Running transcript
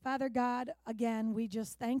Father God, again, we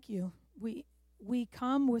just thank you. We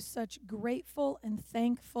come with such grateful and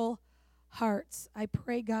thankful hearts. I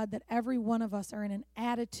pray, God, that every one of us are in an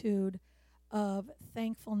attitude of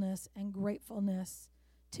thankfulness and gratefulness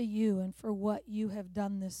to you and for what you have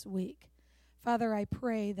done this week. Father, I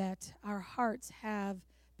pray that our hearts have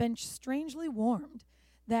been strangely warmed,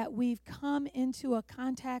 that we've come into a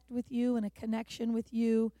contact with you and a connection with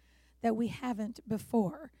you that we haven't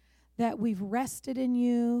before, that we've rested in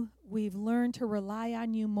you, we've learned to rely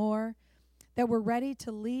on you more, that we're ready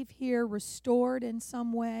to leave here restored in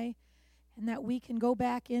some way, and that we can go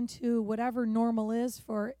back into whatever normal is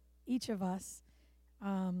for each of us,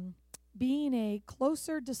 being a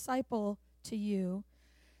closer disciple to you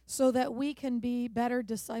so that we can be better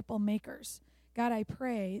disciple makers. God, I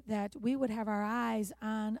pray that we would have our eyes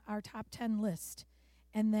on our top 10 list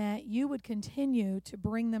and that you would continue to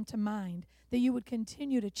bring them to mind, that you would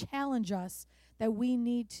continue to challenge us, that we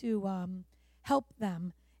need to help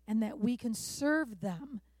them and that we can serve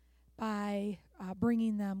them by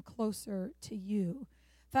bringing them closer to you.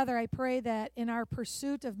 Father, I pray that in our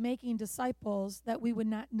pursuit of making disciples, that we would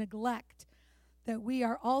not neglect that we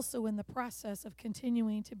are also in the process of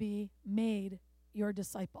continuing to be made your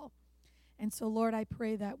disciple. And so, Lord, I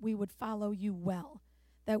pray that we would follow you well,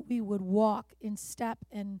 that we would walk in step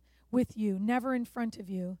and with you, never in front of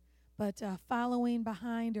you, but following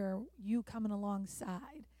behind or you coming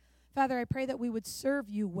alongside. Father, I pray that we would serve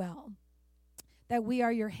you well, that we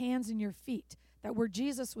are your hands and your feet, that where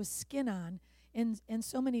Jesus was skin on in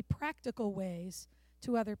so many practical ways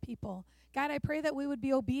to other people. God, I pray that we would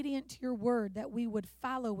be obedient to your word, that we would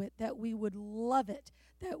follow it, that we would love it,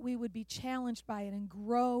 that we would be challenged by it and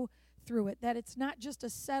grow through it, that it's not just a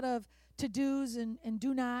set of to-dos and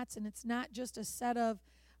do-nots, and it's not just a set of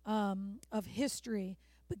history,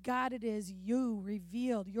 but God, it is you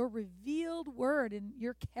revealed, your revealed word and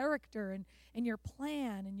your character and your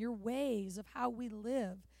plan and your ways of how we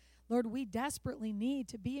live. Lord, we desperately need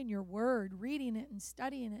to be in your word, reading it and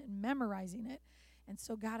studying it and memorizing it. And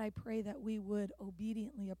so, God, I pray that we would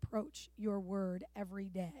obediently approach your word every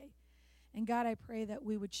day. And God, I pray that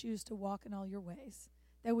we would choose to walk in all your ways,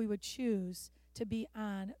 that we would choose to be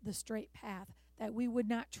on the straight path, that we would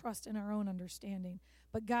not trust in our own understanding,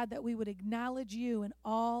 but God, that we would acknowledge you in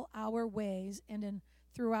all our ways and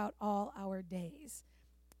throughout all our days.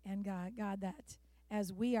 And God, that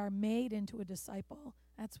as we are made into a disciple,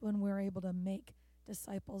 that's when we're able to make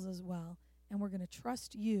disciples as well. And we're going to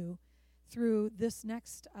trust you through this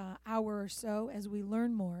next hour or so as we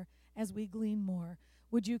learn more, as we glean more.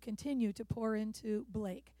 Would you continue to pour into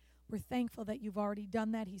Blake? We're thankful that you've already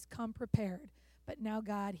done that. He's come prepared. But now,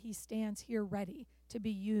 God, he stands here ready to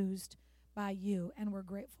be used by you, and we're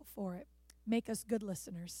grateful for it. Make us good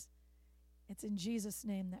listeners. It's in Jesus'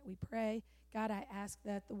 name that we pray. God, I ask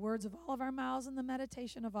that the words of all of our mouths and the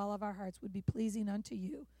meditation of all of our hearts would be pleasing unto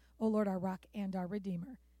you, O Lord, our rock and our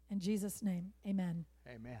redeemer. In Jesus' name, amen.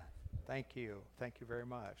 Amen. Thank you. Thank you very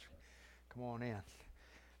much. Come on in.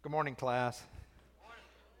 Good morning, class.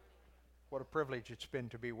 What a privilege it's been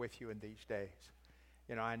to be with you in these days.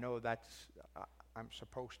 You know, I know that's, I'm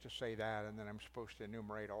supposed to say that and then I'm supposed to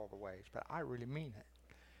enumerate all the ways, but I really mean it.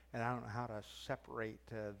 And I don't know how to separate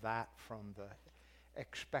that from the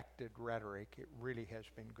expected rhetoric. It really has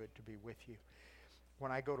been good to be with you.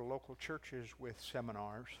 When I go to local churches with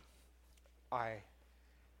seminars, I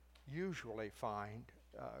usually find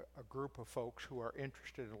a group of folks who are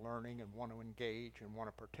interested in learning and want to engage and want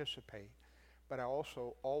to participate. But I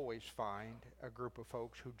also always find a group of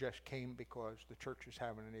folks who just came because the church is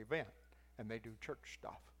having an event and they do church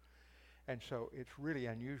stuff. And so it's really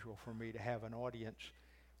unusual for me to have an audience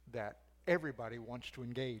that everybody wants to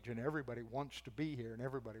engage and everybody wants to be here and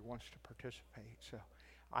everybody wants to participate. So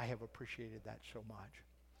I have appreciated that so much.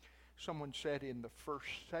 Someone said in the first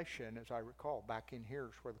session, as I recall, back in here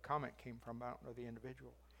is where the comment came from, I don't know the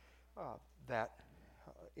individual, that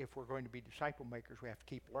if we're going to be disciple makers, we have to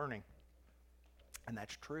keep learning. And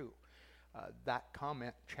that's true. That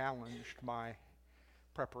comment challenged my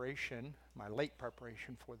preparation, my late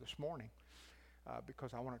preparation for this morning,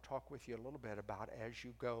 because I want to talk with you a little bit about as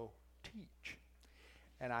you go teach.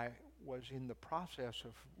 And I was in the process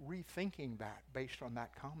of rethinking that based on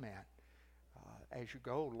that comment. As you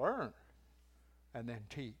go, learn, and then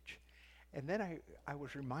teach. And then I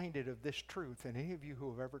was reminded of this truth, and any of you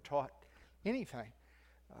who have ever taught anything,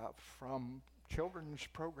 from children's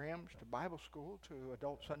programs to Bible school to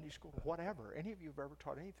adult Sunday school, whatever, any of you who have ever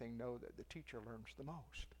taught anything know that the teacher learns the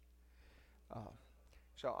most.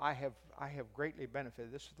 So I have greatly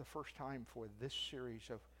benefited. This is the first time for this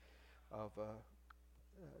series of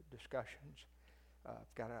discussions.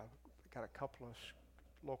 I've got a couple of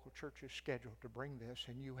local churches scheduled to bring this,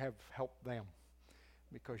 and you have helped them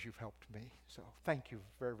because you've helped me. So thank you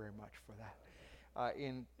very, very much for that.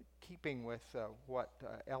 In keeping with what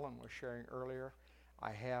Ellen was sharing earlier,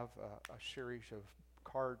 I have a series of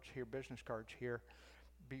cards here, business cards here.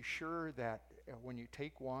 Be sure that when you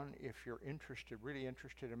take one, if you're interested, really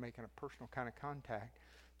interested in making a personal kind of contact,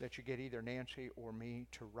 that you get either Nancy or me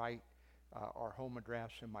to write our home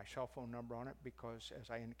address and my cell phone number on it, because as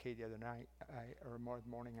I indicated the other night, or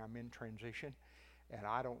morning, I'm in transition, and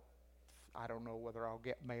I don't know whether I'll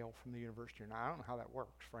get mail from the university or not. I don't know how that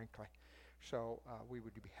works, frankly. So we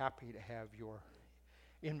would be happy to have your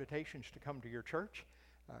invitations to come to your church,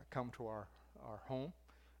 come to our home,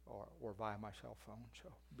 or via my cell phone. So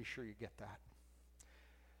be sure you get that.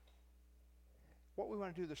 What we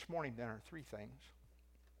want to do this morning then are three things.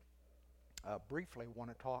 Briefly, want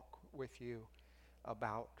to talk with you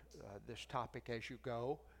about this topic as you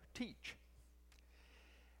go, teach.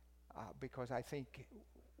 Because I think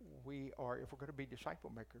we are, if we're going to be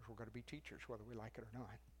disciple makers, we're going to be teachers, whether we like it or not.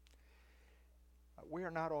 We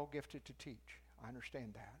are not all gifted to teach. I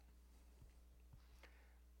understand that.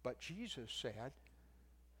 But Jesus said,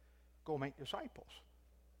 go make disciples.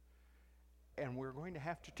 And we're going to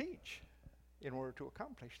have to teach in order to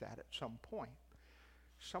accomplish that at some point.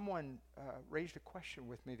 Someone raised a question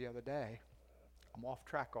with me the other day. I'm off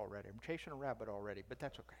track already. I'm chasing a rabbit already, but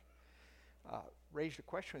that's okay. Raised a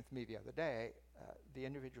question with me the other day. The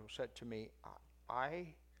individual said to me,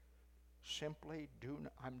 I'm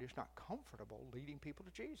just not comfortable leading people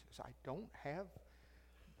to Jesus. I don't have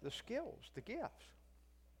the skills, the gifts.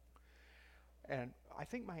 And I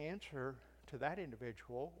think my answer to that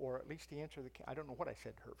individual, or at least the answer, I don't know what I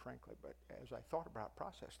said to her, frankly, but as I thought about it,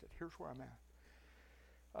 processed it, here's where I'm at.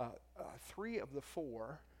 Three of the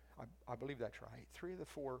four, I believe that's right, 3 of the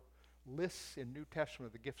 4 lists in New Testament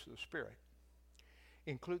of the gifts of the Spirit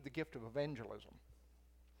include the gift of evangelism,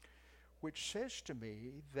 which says to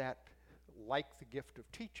me that, like the gift of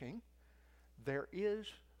teaching, there is,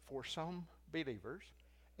 for some believers,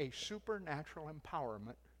 a supernatural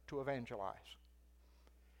empowerment to evangelize.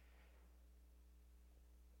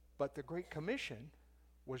 But the Great Commission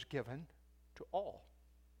was given to all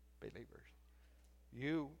believers.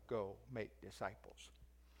 You go make disciples.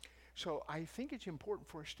 So I think it's important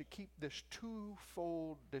for us to keep this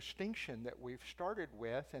twofold distinction that we've started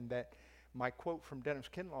with, and that my quote from Dennis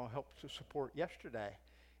Kinlaw helped to support yesterday.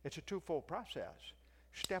 It's a twofold process.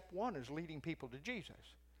 Step one is leading people to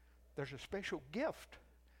Jesus. There's a special gift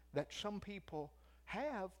that some people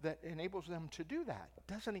have that enables them to do that.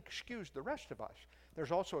 Doesn't excuse the rest of us.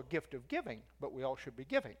 There's also a gift of giving, but we all should be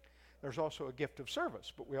giving. There's also a gift of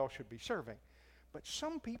service, but we all should be serving. But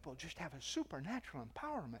some people just have a supernatural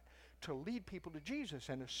empowerment to lead people to Jesus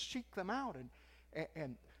and to seek them out.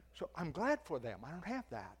 And so I'm glad for them. I don't have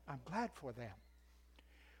that. I'm glad for them.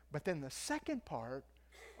 But then the second part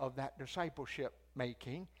of that discipleship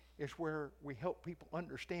making is where we help people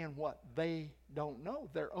understand what they don't know,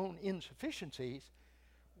 their own insufficiencies.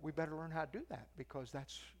 We better learn how to do that, because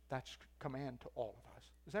that's command to all of us.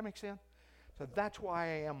 Does that make sense? So that's why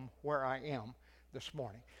I am where I am this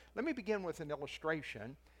morning. Let me begin with an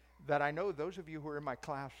illustration that I know those of you who were in my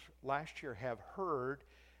class last year have heard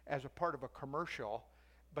as a part of a commercial,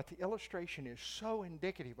 but the illustration is so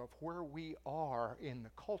indicative of where we are in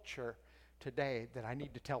the culture today that I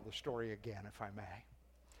need to tell the story again, if I may.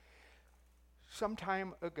 Some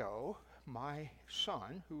time ago, my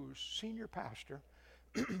son, who's senior pastor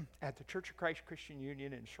at the Church of Christ Christian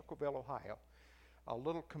Union in Circleville, Ohio, a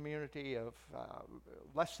little community of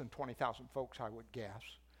less than 20,000 folks, I would guess,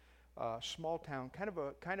 small town, kind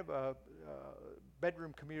of a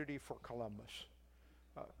bedroom community for Columbus,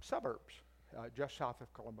 suburbs, just south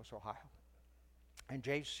of Columbus, Ohio. And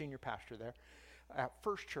Jay's senior pastor there at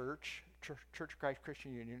First Church of Christ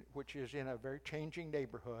Christian Union, which is in a very changing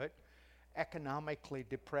neighborhood, economically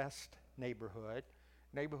depressed neighborhood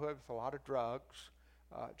with a lot of drugs,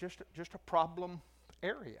 just a problem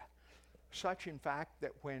area. Such, in fact,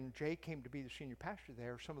 that when Jay came to be the senior pastor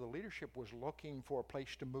there, some of the leadership was looking for a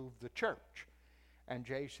place to move the church. And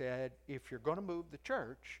Jay said, if you're going to move the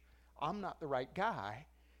church, I'm not the right guy,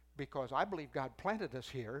 because I believe God planted us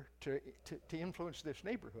here to influence this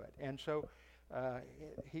neighborhood. And so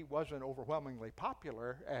he wasn't overwhelmingly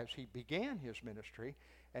popular as he began his ministry,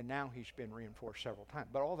 and now he's been reinforced several times.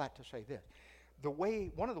 But all that to say this,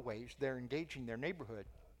 one of the ways they're engaging their neighborhood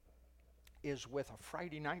is with a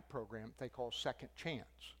Friday night program they call Second Chance.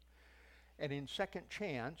 And in Second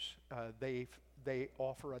Chance, they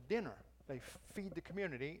offer a dinner. They feed the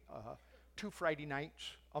community 2 Friday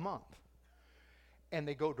nights a month. And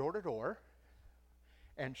they go door to door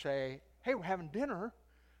and say, hey, we're having dinner.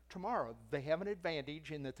 tomorrow. They have an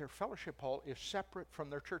advantage in that their fellowship hall is separate from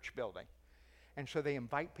their church building. And so they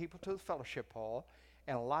invite people to the fellowship hall,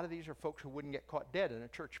 and a lot of these are folks who wouldn't get caught dead in a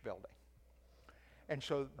church building. And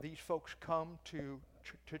so these folks come to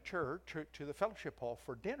church, to the fellowship hall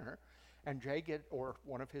for dinner, and Jay or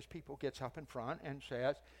one of his people gets up in front and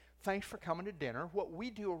says, "Thanks for coming to dinner. What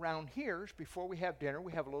we do around here is before we have dinner,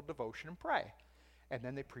 we have a little devotion and pray." And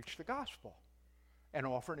then they preach the gospel and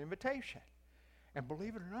offer an invitation. And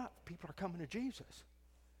believe it or not, people are coming to Jesus.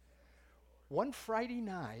 One Friday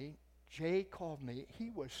night, Jay called me. He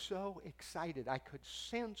was so excited. I could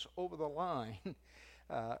sense over the line,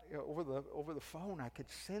 over the phone, I could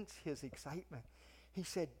sense his excitement. He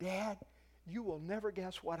said, "Dad, you will never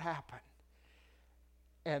guess what happened."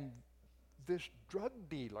 And this drug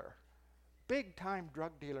dealer, big-time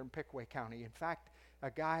drug dealer in Pickaway County, in fact,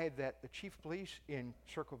 a guy that the chief of police in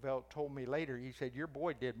Circleville told me later, he said, "Your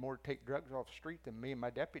boy did more to take drugs off the street than me and my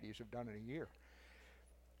deputies have done in a year."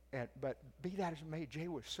 But be that as it may, Jay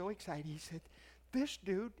was so excited. He said, "This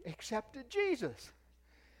dude accepted Jesus."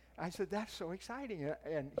 I said, "That's so exciting."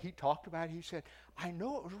 And he talked about it. He said, "I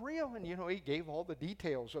know it was real." And, he gave all the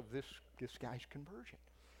details of this guy's conversion.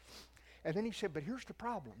 And then he said, "But here's the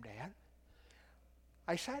problem, Dad.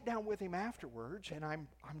 I sat down with him afterwards, and I'm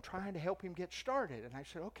trying to help him get started." And I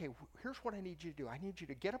said, "Okay, here's what I need you to do. I need you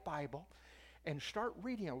to get a Bible and start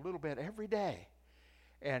reading a little bit every day."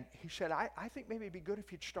 And he said, I think maybe it'd be good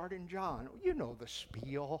if you'd start in John. You know the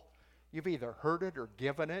spiel. You've either heard it or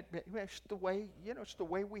given it. It's the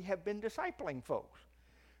way we have been discipling folks.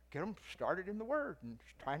 Get them started in the Word and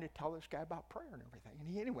trying to tell this guy about prayer and everything.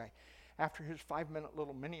 And anyway, after his 5-minute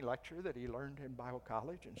little mini lecture that he learned in Bible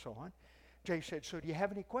college and so on, Jay said, "So do you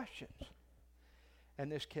have any questions?"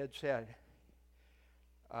 And this kid said,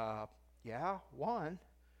 "Yeah, one.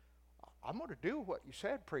 I'm going to do what you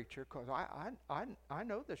said, preacher, because I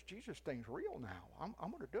know this Jesus thing's real now.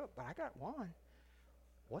 I'm going to do it, but I got one.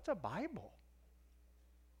 What's a Bible?"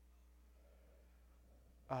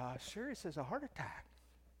 Serious as a heart attack.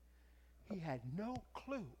 He had no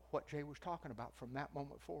clue what Jay was talking about from that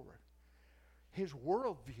moment forward. His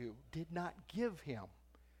worldview did not give him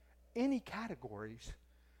any categories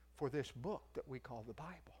for this book that we call the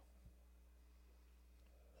Bible.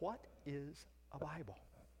 What is a Bible?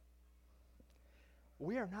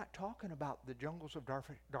 We are not talking about the jungles of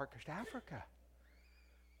darkest Africa.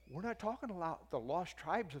 We're not talking about the lost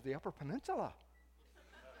tribes of the Upper Peninsula.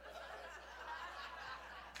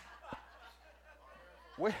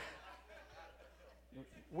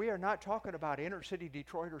 We are not talking about inner city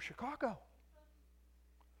Detroit or Chicago.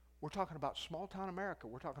 We're talking about small town America.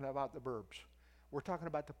 We're talking about the burbs. We're talking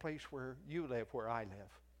about the place where you live, where I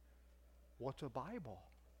live. What's a Bible?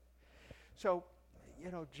 So,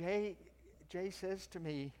 Jay says to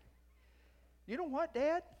me, "You know what,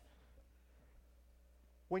 Dad?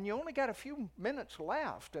 When you only got a few minutes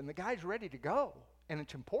left and the guy's ready to go and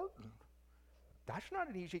it's important, that's not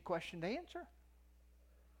an easy question to answer."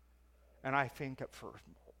 And I think at first,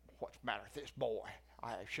 what's the matter with this boy?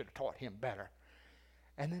 I should have taught him better.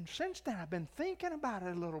 And then since then, I've been thinking about it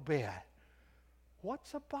a little bit.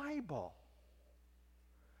 What's a Bible?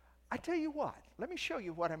 I tell you what, let me show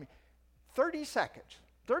you what I mean. 30 seconds.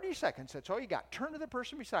 30 seconds, that's all you got. Turn to the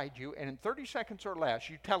person beside you, and in 30 seconds or less,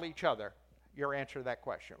 you tell each other your answer to that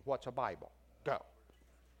question. What's a Bible? Go.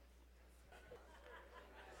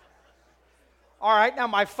 All right, now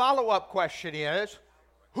my follow-up question is,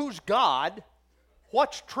 who's God?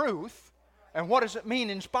 What's truth? And what does it mean,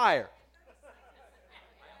 inspired?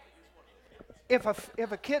 If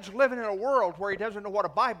a kid's living in a world where he doesn't know what a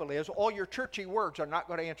Bible is, all your churchy words are not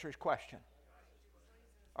going to answer his question.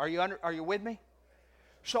 Are you with me?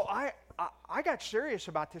 So I got serious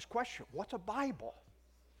about this question. What's a Bible?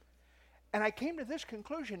 And I came to this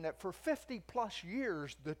conclusion that for 50 plus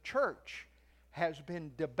years, the church has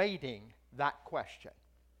been debating that question.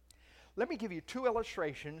 Let me give you two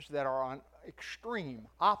illustrations that are on extreme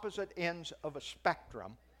opposite ends of a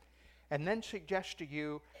spectrum, and then suggest to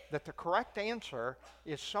you that the correct answer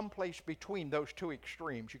is someplace between those two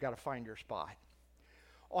extremes. You've got to find your spot.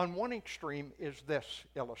 On one extreme is this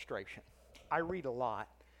illustration. I read a lot,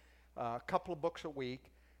 a couple of books a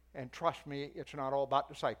week, and trust me, it's not all about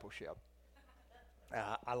discipleship.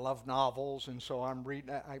 I love novels, and so I'm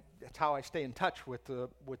reading. That's how I stay in touch with the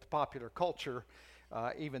popular culture,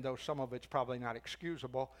 even though some of it's probably not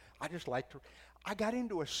excusable. I just like to. I got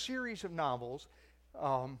into a series of novels,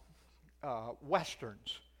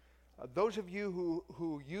 westerns. Those of you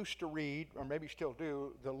who used to read, or maybe still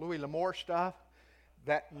do, the Louis L'Amour stuff,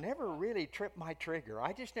 that never really tripped my trigger.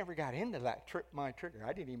 I just never got into that trip my trigger.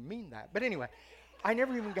 I didn't even mean that. But anyway, I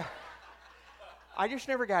never even got I just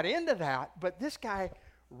never got into that. But this guy,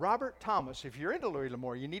 Robert Thomas, if you're into Louis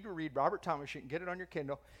L'Amour, you need to read Robert Thomas. You can get it on your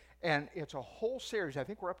Kindle. And it's a whole series. I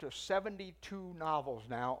think we're up to 72 novels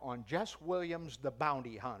now on Jess Williams, the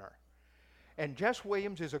bounty hunter. And Jess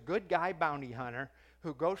Williams is a good guy bounty hunter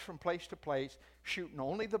who goes from place to place, shooting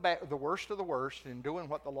only the worst of the worst and doing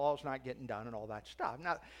what the law's not getting done and all that stuff.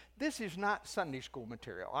 Now, this is not Sunday school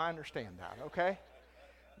material. I understand that, okay?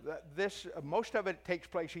 Most of it takes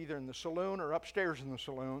place either in the saloon or upstairs in the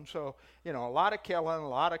saloon. So, a lot of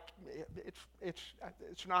killing,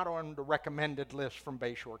 it's not on the recommended list from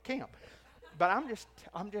Bayshore Camp. But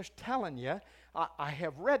I'm just telling you, I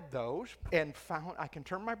have read those and found I can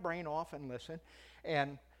turn my brain off and listen.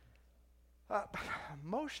 And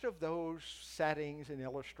most of those settings and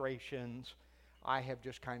illustrations, I have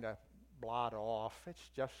just kind of blotted off. It's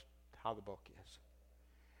just how the book is.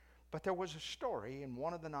 But there was a story in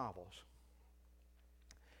one of the novels.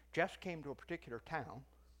 Jess came to a particular town,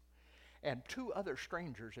 and two other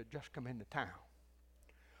strangers had just come into town.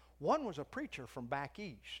 One was a preacher from back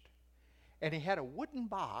east, and he had a wooden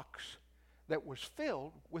box that was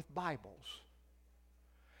filled with Bibles.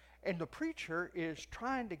 And the preacher is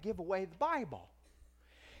trying to give away the Bible.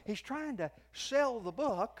 He's trying to sell the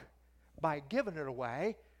book by giving it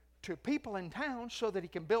away to people in town so that he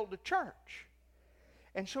can build a church.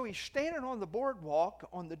 And so he's standing on the boardwalk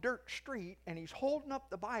on the dirt street, and he's holding up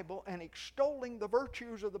the Bible and extolling the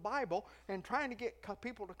virtues of the Bible and trying to get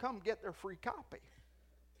people to come get their free copy.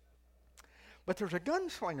 But there's a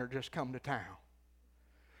gunslinger just come to town.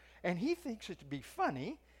 And he thinks it to be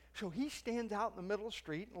funny, so he stands out in the middle of the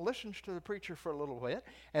street and listens to the preacher for a little bit,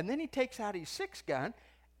 and then he takes out his 6-gun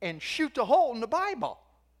and shoots a hole in the Bible.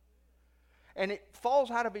 And it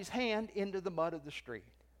falls out of his hand into the mud of the street.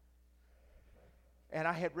 And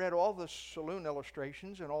I had read all the saloon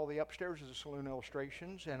illustrations and all the upstairs of the saloon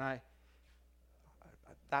illustrations, and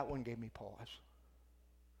that one gave me pause.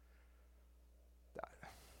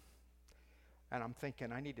 And I'm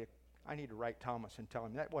thinking, I need to write Thomas and tell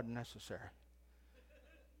him that wasn't necessary.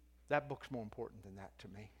 That book's more important than that to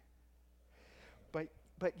me.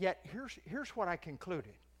 But yet, here's what I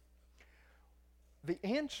concluded. The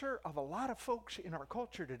answer of a lot of folks in our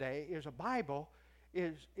culture today is a Bible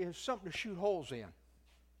is something to shoot holes in.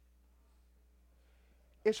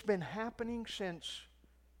 It's been happening since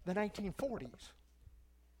the 1940s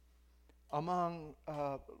among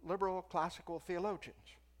liberal classical theologians.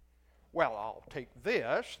 Well, I'll take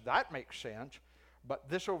this, that makes sense, but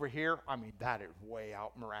this over here, that is way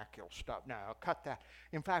out miraculous stuff. Now, I'll cut that.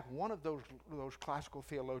 In fact, one of those classical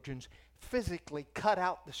theologians physically cut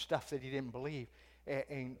out the stuff that he didn't believe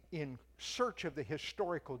in search of the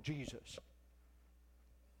historical Jesus.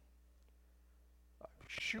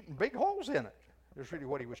 Shooting big holes in it. That's really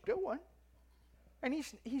what he was doing. And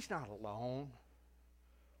he's not alone.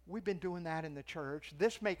 We've been doing that in the church.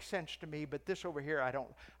 This makes sense to me, but this over here, I don't.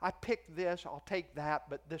 I pick this, I'll take that,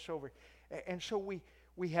 but this over. And so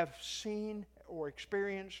we have seen or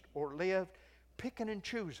experienced or lived picking and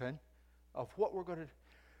choosing of what we're going to.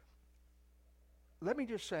 Let me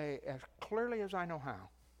just say, as clearly as I know how,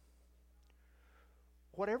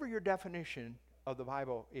 whatever your definition of the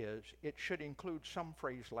Bible is, it should include some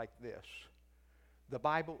phrase like this. The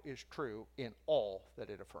Bible is true in all that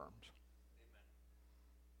it affirms.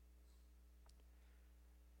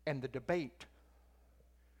 Amen. And the debate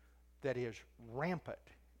that is rampant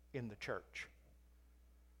in the church,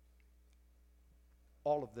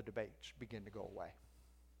 all of the debates begin to go away.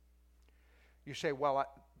 You say, well,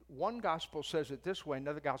 one gospel says it this way,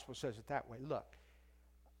 another gospel says it that way. Look,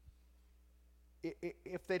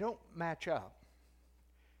 if they don't match up,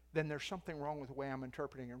 then there's something wrong with the way I'm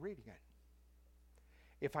interpreting and reading it.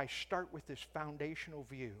 If I start with this foundational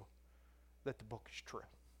view that the book is true.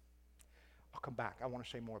 I'll come back. I want to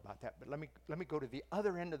say more about that, but let me go to the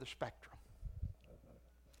other end of the spectrum.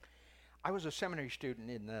 I was a seminary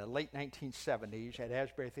student in the late 1970s at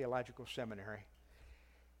Asbury Theological Seminary,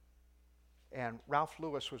 and Ralph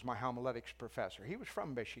Lewis was my homiletics professor. He was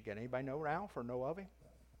from Michigan. Anybody know Ralph or know of him?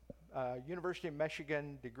 University of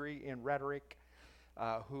Michigan degree in rhetoric,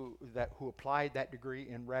 who applied that degree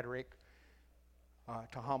in rhetoric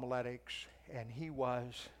to homiletics, and he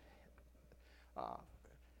was,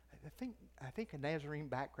 I think a Nazarene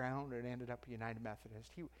background and ended up a United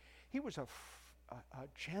Methodist. He was a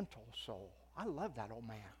gentle soul. I love that old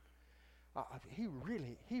man. He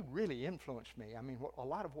really influenced me. A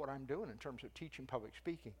lot of what I'm doing in terms of teaching public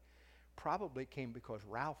speaking probably came because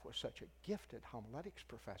Ralph was such a gifted homiletics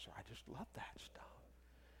professor. I just love that stuff.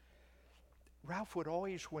 Ralph would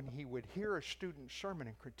always, when he would hear a student's sermon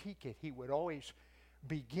and critique it, he would always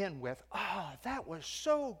begin with, that was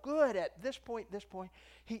so good at this point.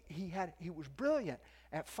 He was brilliant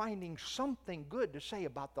at finding something good to say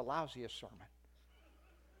about the lousiest sermon.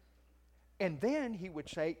 And then he would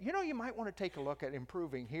say, you might want to take a look at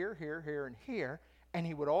improving here, and here. And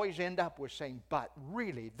he would always end up with saying, but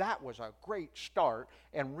really, that was a great start,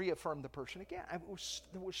 and reaffirm the person again.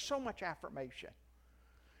 There was so much affirmation.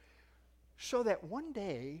 So that one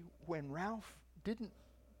day, when Ralph didn't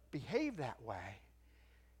behave that way,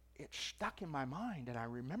 it stuck in my mind, and I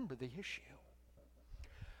remember the issue.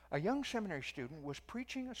 A young seminary student was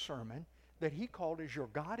preaching a sermon that he called as Your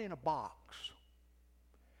God in a Box.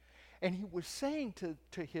 And he was saying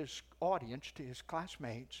to his audience, to his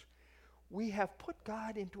classmates, we have put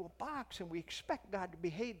God into a box and we expect God to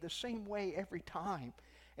behave the same way every time.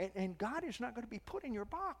 And God is not going to be put in your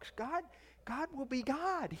box. God will be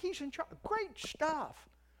God. He's in charge. Great stuff.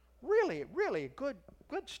 Really, really good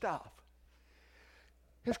stuff.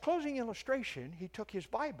 His closing illustration, he took his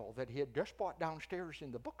Bible that he had just bought downstairs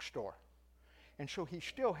in the bookstore. And so he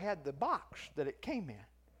still had the box that it came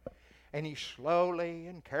in. And he slowly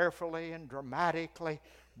and carefully and dramatically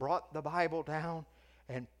brought the Bible down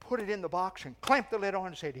and put it in the box and clamped the lid on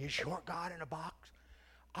and said, is your God in a box?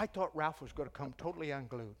 I thought Ralph was going to come totally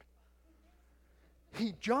unglued.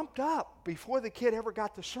 He jumped up before the kid ever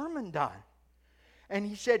got the sermon done. And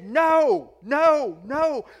he said, no,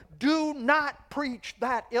 do not preach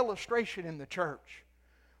that illustration in the church.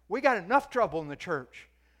 We got enough trouble in the church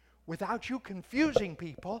without you confusing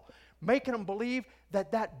people, making them believe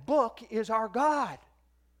that book is our God.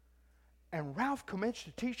 And Ralph commenced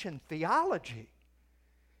to teach in theology.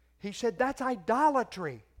 He said, that's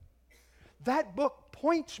idolatry. That book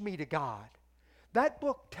points me to God. That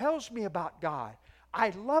book tells me about God.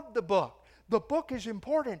 I love the book. The book is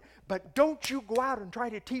important, but don't you go out and try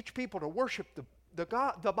to teach people to worship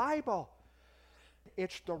the Bible.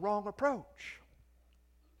 It's the wrong approach.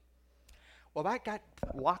 Well, that got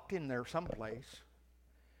locked in there someplace.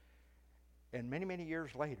 And many, many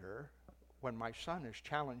years later, when my son is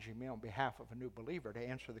challenging me on behalf of a new believer to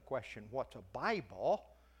answer the question, what's a Bible?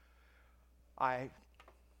 I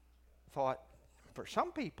thought, for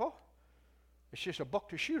some people, it's just a book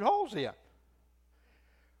to shoot holes in.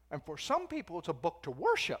 And for some people, it's a book to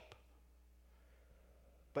worship.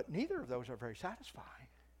 But neither of those are very satisfying.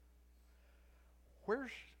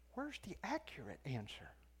 Where's the accurate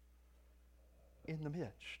answer in the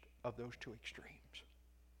midst of those two extremes?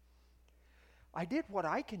 I did what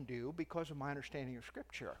I can do because of my understanding of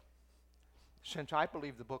Scripture. Since I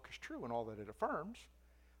believe the book is true and all that it affirms,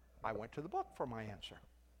 I went to the book for my answer.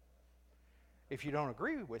 If you don't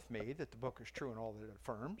agree with me that the book is true and all that it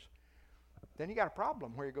affirms, then you got a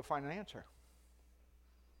problem where you go find an answer.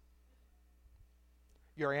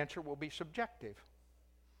 Your answer will be subjective.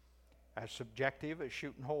 As subjective as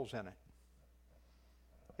shooting holes in it.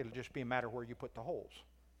 It'll just be a matter where you put the holes.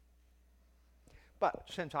 But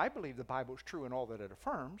since I believe the Bible is true and all that it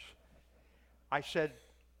affirms, I said,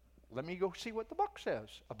 let me go see what the book says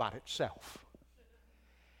about itself.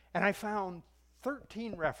 And I found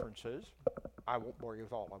 13 references. I won't bore you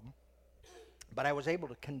with all of them. But I was able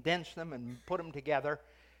to condense them and put them together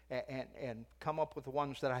and come up with the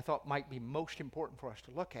ones that I thought might be most important for us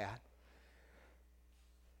to look at.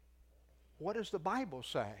 What does the Bible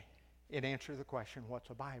say in answer to the question, what's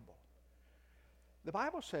a Bible? The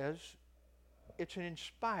Bible says it's an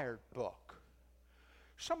inspired book.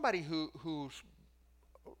 Somebody who's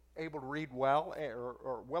able to read well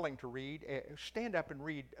or willing to read, stand up and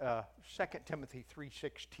read 2 Timothy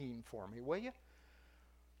 3:16 for me, will you?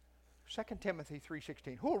 2 Timothy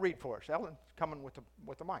 3:16. Who will read for us? Ellen's coming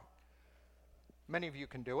with the mic. Many of you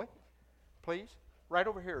can do it. Please. Right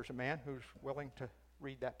over here is a man who's willing to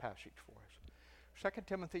read that passage for us. 2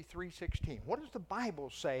 Timothy 3:16. What does the Bible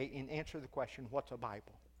say in answer to the question, what's a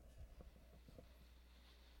Bible?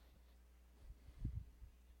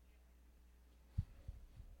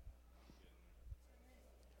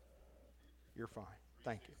 You're fine.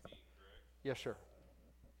 Thank you. Yes, sir.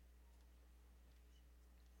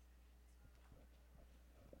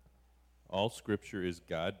 All Scripture is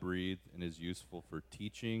God-breathed and is useful for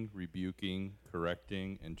teaching, rebuking,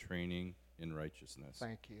 correcting, and training in righteousness.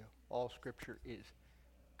 Thank you. All Scripture is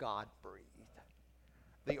God-breathed.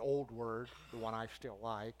 The old word, the one I still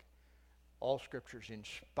like, all Scripture is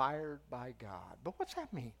inspired by God. But what's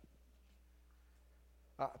that mean?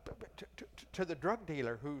 To the drug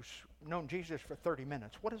dealer who's known Jesus for 30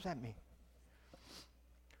 minutes, what does that mean?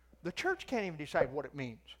 The church can't even decide what it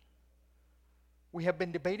means. We have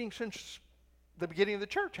been debating since the beginning of the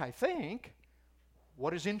church, I think,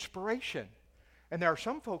 what is inspiration? And there are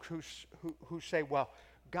some folks who say, well,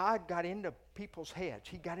 God got into people's heads.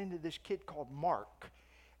 He got into this kid called Mark,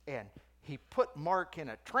 and he put Mark in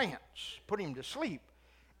a trance, put him to sleep,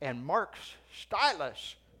 and Mark's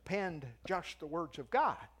stylus penned just the words of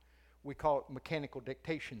God. We call it mechanical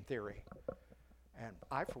dictation theory. And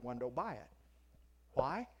I, for one, don't buy it.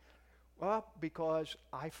 Why? Well, because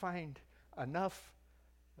I find enough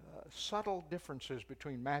subtle differences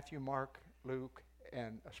between Matthew, Mark, Luke,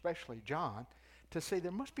 and especially John to say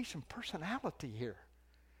there must be some personality here.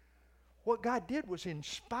 What God did was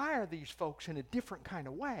inspire these folks in a different kind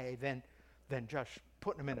of way than just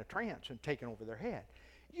putting them in a trance and taking over their head.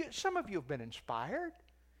 Some of you have been inspired.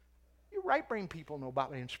 You right-brain people know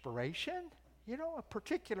about inspiration. You know, a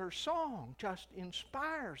particular song just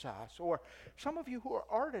inspires us. Or some of you who are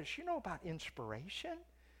artists, you know about inspiration.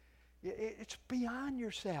 It's beyond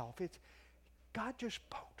yourself. God just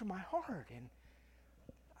spoke to my heart, and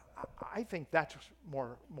I think that's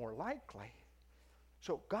more likely.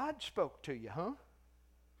 So God spoke to you, huh?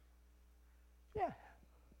 Yeah.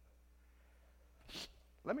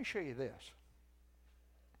 Let me show you this.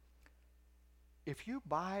 If you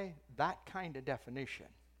buy that kind of definition,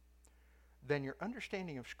 then your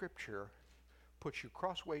understanding of Scripture puts you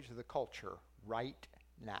crossways of the culture right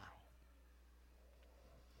now.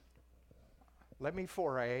 Let me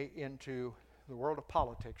foray into the world of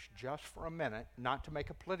politics just for a minute, not to make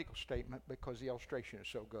a political statement because the illustration is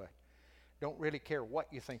so good. Don't really care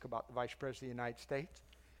what you think about the Vice President of the United States.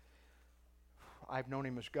 I've known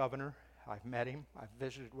him as governor. I've met him. I've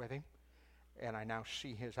visited with him. And I now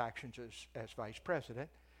see his actions as Vice President.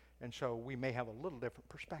 And so we may have a little different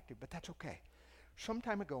perspective, but that's okay. Some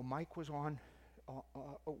time ago, Mike was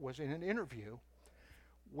in an interview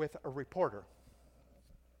with a reporter.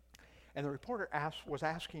 And the reporter was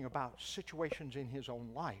asking about situations in his own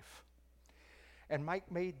life. And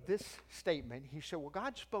Mike made this statement. He said, well,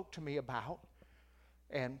 God spoke to me about,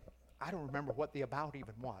 and I don't remember what the about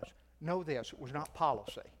even was. Know this, it was not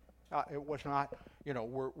policy. It was not,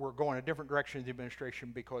 we're going a different direction in the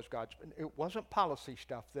administration because it wasn't policy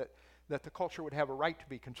stuff that the culture would have a right to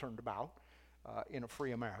be concerned about in a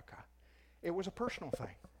free America. It was a personal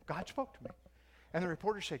thing. God spoke to me. And the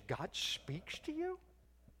reporter said, God speaks to you?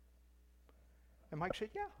 And Mike said,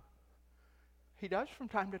 yeah. He does from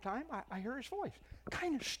time to time. I hear his voice.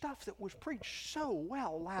 Kind of stuff that was preached so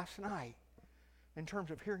well last night in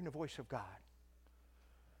terms of hearing the voice of God.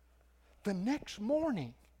 The next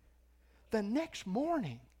morning,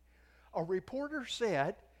 a reporter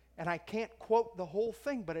said, and I can't quote the whole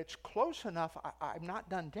thing, but it's close enough, I'm not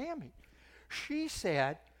done damning. She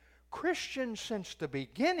said, Christians since the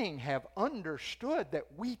beginning have understood that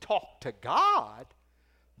we talk to God.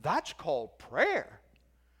 That's called prayer.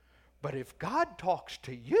 But if God talks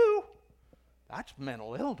to you, that's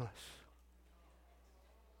mental illness.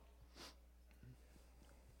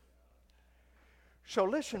 So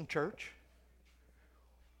listen, church.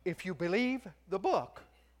 If you believe the book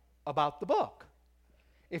about the book,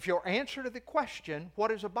 if your answer to the question, what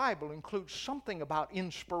is a Bible, includes something about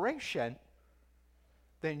inspiration,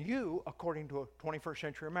 then you, according to 21st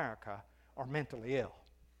century America, are mentally ill.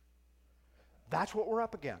 That's what we're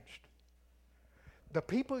up against. The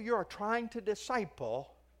people you are trying to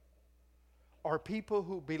disciple are people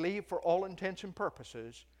who believe for all intents and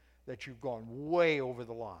purposes that you've gone way over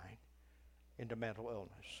the line into mental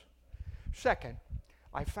illness. Second,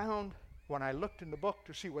 I found when I looked in the book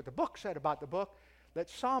to see what the book said about the book, that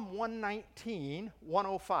Psalm 119,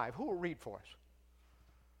 105. Who will read for us?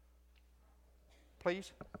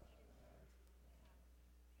 Please.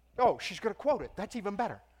 Oh, she's going to quote it. That's even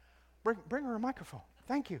better. Bring her a microphone.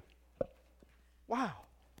 Thank you. Wow.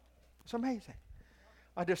 It's amazing.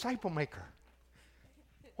 A disciple maker.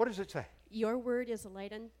 What does it say? Your word is a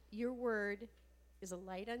light unto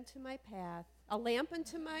my path, a lamp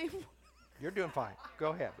unto my... You're doing fine. Go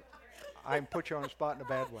ahead. I can put you on the spot in a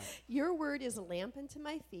bad way. Your word is a lamp unto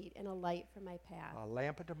my feet and a light for my path. A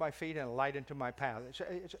lamp unto my feet and a light unto my path.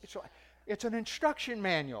 It's an instruction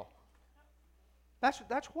manual. That's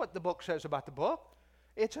what the book says about the book.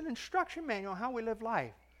 It's an instruction manual on how we live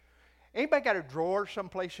life. Anybody got a drawer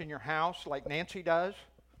someplace in your house like Nancy does?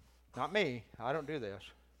 Not me. I don't do this.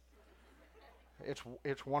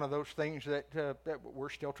 It's one of those things that we're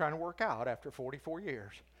still trying to work out after 44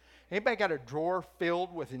 years. Anybody got a drawer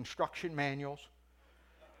filled with instruction manuals?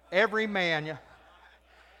 Every manual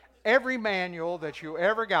that you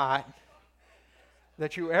ever got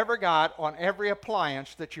on every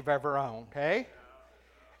appliance that you've ever owned, okay?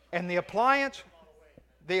 And the appliance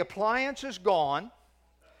is gone,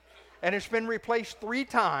 and it's been replaced 3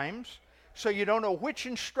 times, so you don't know which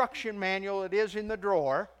instruction manual it is in the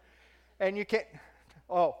drawer, and you can't,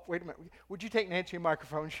 Oh, wait a minute. Would you take Nancy a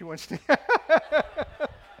microphone? She wants to.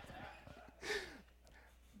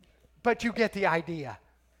 But you get the idea.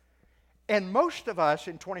 And most of us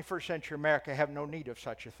in 21st century America have no need of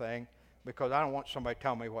such a thing because I don't want somebody to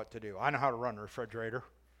tell me what to do. I know how to run a refrigerator.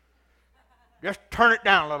 Just turn it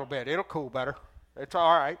down a little bit. It'll cool better. It's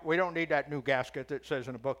all right. We don't need that new gasket that says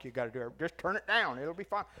in the book you got to do it. Just turn it down. It'll be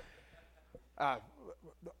fine.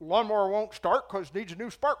 Lawnmower won't start because it needs a new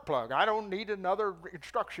spark plug. I don't need another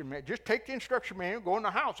instruction manual. Just take the instruction manual, go in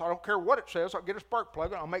the house. I don't care what it says. I'll get a spark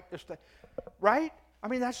plug and I'll make this thing. Right? I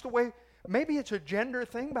mean, that's the way. Maybe it's a gender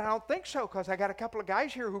thing, but I don't think so because I got a couple of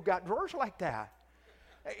guys here who got drawers like that.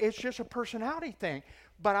 It's just a personality thing.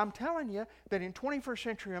 But I'm telling you that in 21st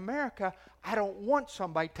century America, I don't want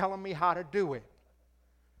somebody telling me how to do it.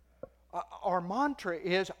 Our mantra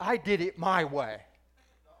is, I did it my way.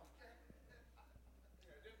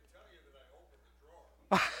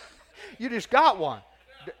 You just got one.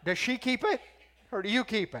 Does she keep it or do you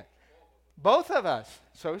keep it? Both of us.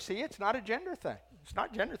 So see, it's not a gender thing. It's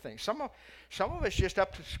not a gender thing. Some of us just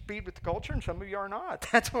up to speed with the culture and some of you are not.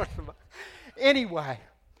 That's what it's about. Anyway,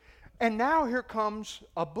 and now here comes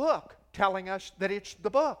a book telling us that it's the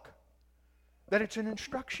book, that it's an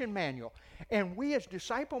instruction manual. And we as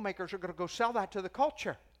disciple makers are going to go sell that to the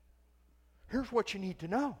culture. Here's what you need to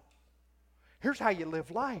know. Here's how you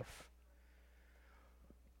live life.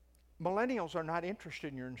 Millennials are not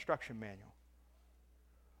interested in your instruction manual.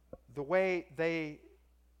 The way they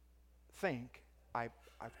think, I've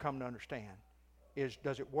come to understand, is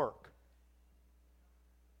does it work?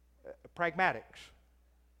 Pragmatics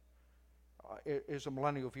is a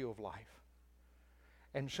millennial view of life.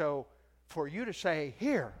 And so for you to say,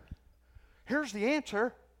 here's the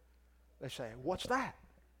answer, they say, what's that?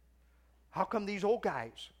 How come these old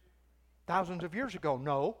guys, thousands of years ago,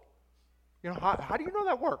 know? You know, how do you know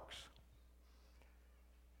that works?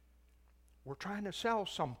 We're trying to sell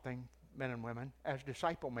something, men and women, as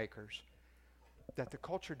disciple makers, that the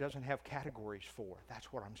culture doesn't have categories for.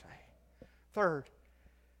 That's what I'm saying. Third,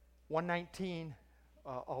 119:11.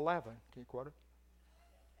 Can you quote it?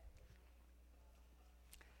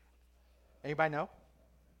 Anybody know?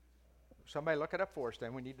 Somebody look it up for us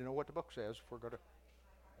then. We need to know what the book says if we're going to.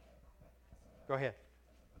 Go ahead.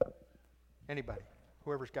 Anybody.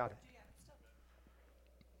 Whoever's got it.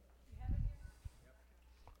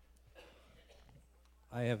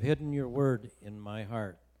 I have hidden your word in my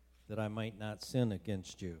heart that I might not sin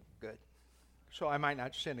against you. Good. So I might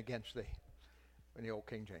not sin against thee. In the old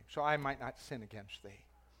King James. So I might not sin against thee.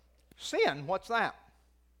 Sin, what's that?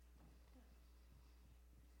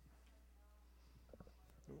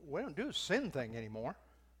 We don't do the sin thing anymore.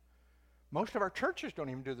 Most of our churches don't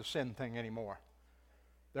even do the sin thing anymore.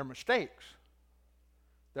 They're mistakes.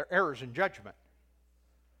 They're errors in judgment.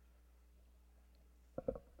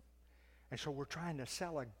 And so we're trying to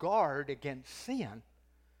sell a guard against sin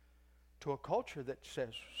to a culture that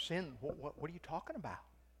says, sin, what are you talking about?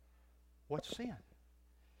 What's sin?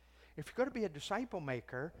 If you're going to be a disciple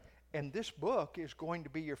maker, and this book is going to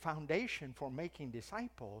be your foundation for making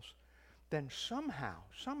disciples, then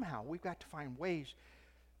somehow we've got to find ways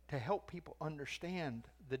to help people understand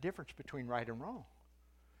the difference between right and wrong.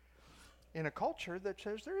 In a culture that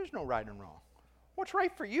says there is no right and wrong. What's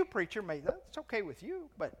right for you, preacher? That's okay with you,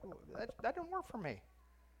 but that don't work for me.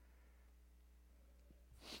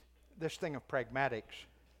 This thing of pragmatics,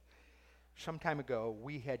 some time ago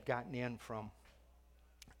we had gotten in from,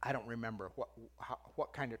 I don't remember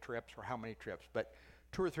what kind of trips or how many trips, but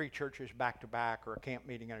 2 or 3 churches back to back, or a camp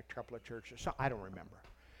meeting and a couple of churches. I don't remember.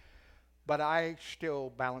 But I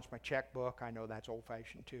still balance my checkbook. I know that's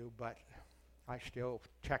old-fashioned too, but I still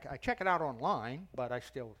check. I check it out online, but I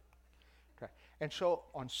still try. And so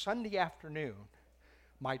on Sunday afternoon,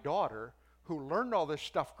 my daughter, who learned all this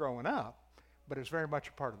stuff growing up, but is very much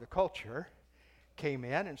a part of the culture, came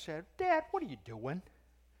in and said, "Dad, what are you doing?"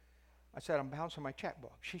 I said, "I'm balancing my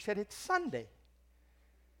checkbook." She said, "It's Sunday."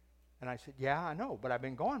 And I said, "Yeah, I know, but I've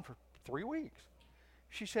been gone for 3 weeks."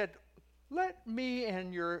 She said, "Let me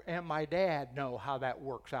and my dad know how that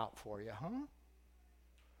works out for you, huh?"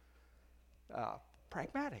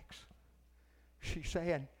 Pragmatics. She's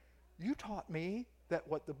saying, "You taught me that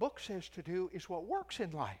what the book says to do is what works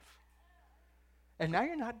in life. And now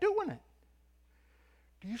you're not doing it."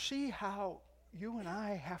 Do you see how you and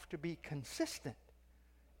I have to be consistent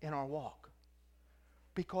in our walk?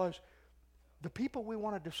 Because the people we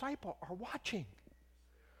want to disciple are watching.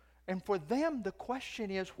 And for them, the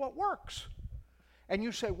question is, what works? And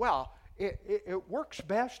you say, well, it works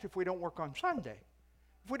best if we don't work on Sunday.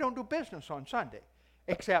 If we don't do business on Sunday.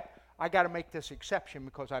 Except, I got to make this exception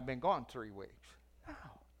because I've been gone 3 weeks. No.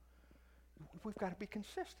 we've got to be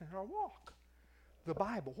consistent in our walk. The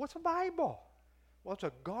Bible. What's a Bible? Well, it's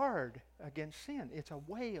a guard against sin. It's a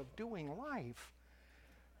way of doing life.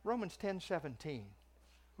 Romans 10:17.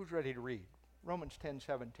 Who's ready to read? Romans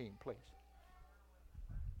 10:17, please.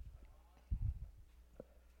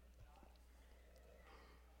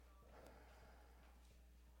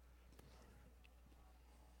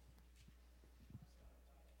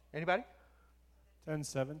 Anybody?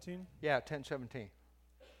 10:17. Yeah, 10:17.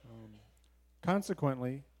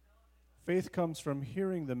 Consequently, faith comes from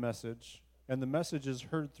hearing the message, and the message is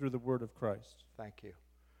heard through the word of Christ. Thank you.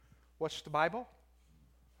 What's the Bible?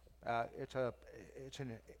 It's a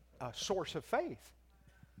source of faith.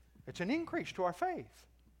 It's an increase to our faith.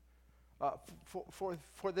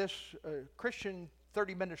 For this Christian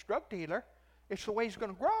 30 minutes drug dealer, it's the way he's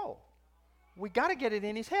going to grow. We got to get it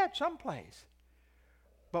in his head someplace.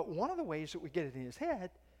 But one of the ways that we get it in his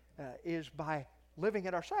head is by living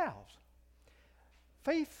it ourselves.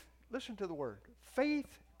 Faith, listen to the word.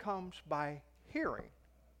 Faith comes by hearing.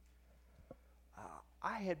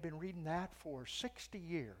 I had been reading that for 60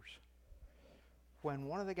 years when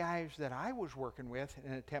one of the guys that I was working with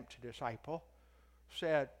in an attempt to disciple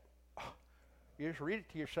said, oh, you just read it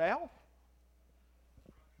to yourself?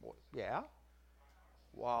 Well, yeah.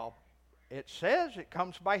 Well, it says it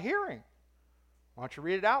comes by hearing. Why don't you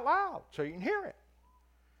read it out loud so you can hear it?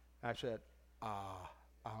 I said, I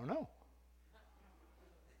don't know.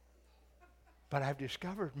 But I've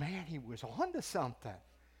discovered, man, he was on to something.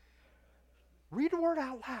 Read the word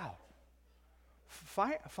out loud.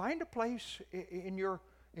 Find a place in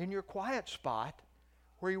your quiet spot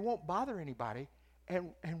where you won't bother anybody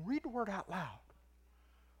and read the word out loud.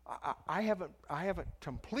 I haven't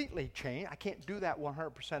completely changed. I can't do that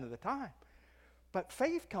 100% of the time. But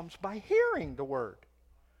faith comes by hearing the word.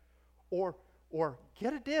 Or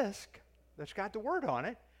get a disc that's got the word on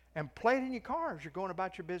it and play it in your car as you're going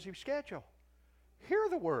about your busy schedule. Hear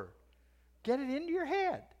the word. Get it into your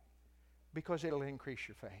head because it'll increase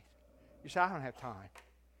your faith. You say, I don't have time.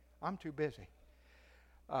 I'm too busy.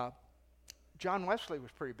 John Wesley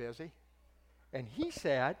was pretty busy. And he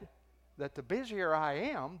said that the busier I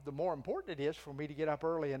am, the more important it is for me to get up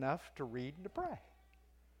early enough to read and to pray.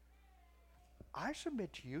 I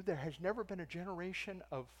submit to you, there has never been a generation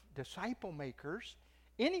of disciple makers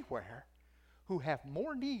anywhere who have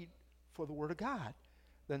more need for the Word of God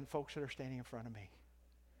than the folks that are standing in front of me.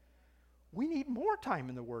 We need more time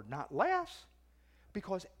in the Word, not less.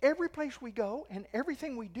 Because every place we go and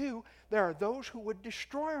everything we do, there are those who would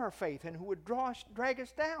destroy our faith and who would drag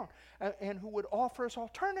us down and who would offer us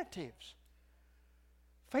alternatives.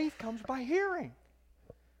 Faith comes by hearing.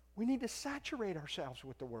 We need to saturate ourselves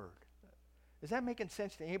with the Word. Is that making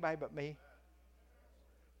sense to anybody but me?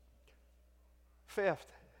 Fifth,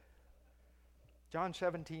 John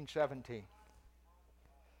 17:17.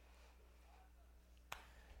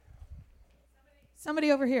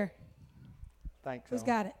 Somebody over here. Thanks. Who's Ellen.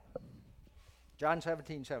 got it? John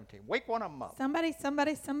 17:17. Wake one of them up. Somebody. Your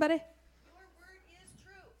word is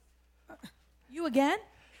truth. You again?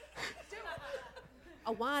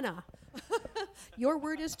 Awana. Your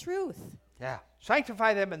word is truth. Yeah.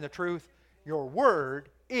 Sanctify them in the truth. Your word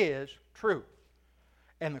is truth.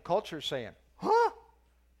 And the culture's saying, huh?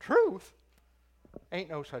 Truth? Ain't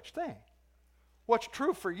no such thing. What's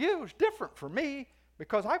true for you is different for me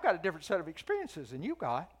because I've got a different set of experiences than you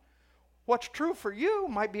got. What's true for you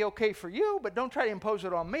might be okay for you, but don't try to impose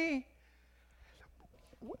it on me.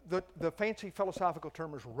 The fancy philosophical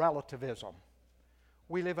term is relativism.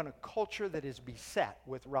 We live in a culture that is beset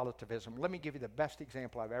with relativism. Let me give you the best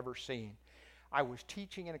example I've ever seen. I was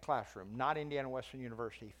teaching in a classroom, not Indiana Wesleyan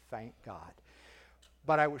University, thank God.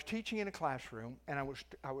 But I was teaching in a classroom, and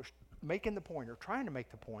I was making the point, or trying to make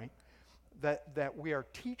the point, that we are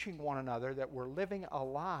teaching one another that we're living a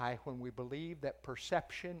lie when we believe that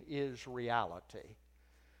perception is reality.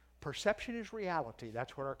 Perception is reality.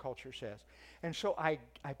 That's what our culture says. And so I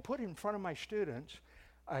put in front of my students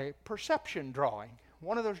a perception drawing.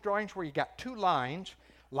 One of those drawings where you got two lines,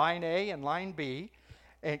 line A and line B,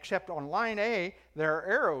 except on line A, there are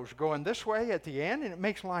arrows going this way at the end, and it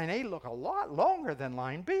makes line A look a lot longer than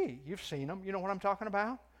line B. You've seen them. You know what I'm talking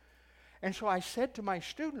about? And so I said to my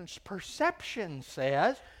students, perception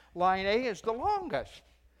says line A is the longest.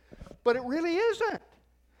 But it really isn't.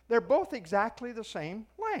 They're both exactly the same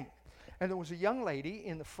length. And there was a young lady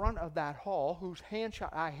in the front of that hall whose hand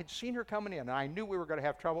I had seen her coming in, and I knew we were going to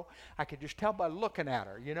have trouble. I could just tell by looking at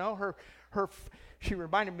her. You know, she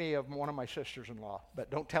reminded me of one of my sisters-in-law,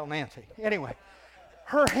 but don't tell Nancy. Anyway,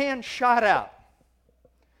 her hand shot up.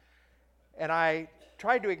 And I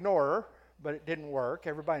tried to ignore her, but it didn't work.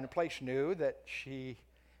 Everybody in the place knew that she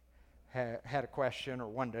had a question or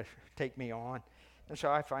wanted to take me on. And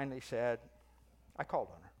so I finally said, I called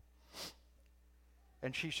on her.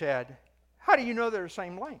 And she said, how do you know they're the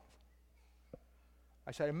same length?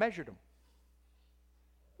 I said, I measured them.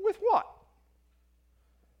 With what?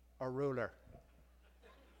 A ruler.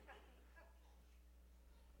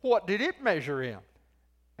 What did it measure in?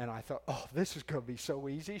 And I thought, oh, this is going to be so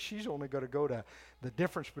easy. She's only going to go to the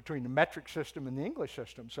difference between the metric system and the English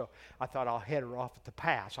system. So I thought I'll head her off at the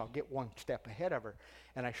pass. I'll get one step ahead of her.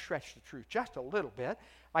 And I stretched the truth just a little bit.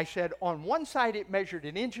 I said, on one side it measured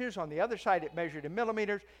in inches. On the other side it measured in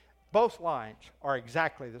millimeters. Both lines are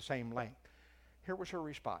exactly the same length. Here was her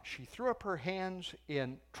response. She threw up her hands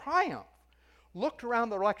in triumph, looked around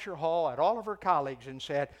the lecture hall at all of her colleagues and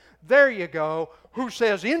said, there you go. Who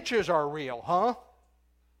says inches are real, huh?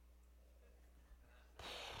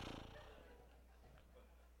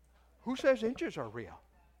 Who says inches are real?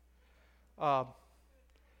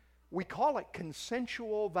 We call it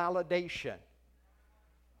consensual validation.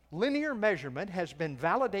 Linear measurement has been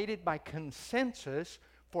validated by consensus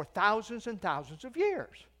for thousands and thousands of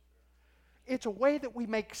years. It's a way that we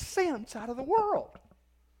make sense out of the world.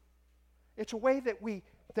 It's a way that we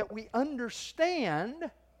understand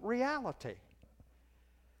reality.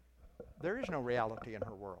 There is no reality in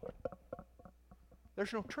her world.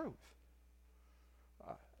 There's no truth.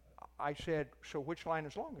 I said, so which line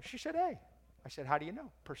is longer? She said, A. I said, how do you know?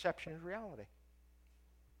 Perception is reality.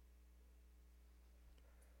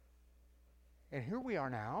 And here we are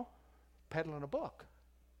now, peddling a book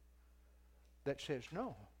that says,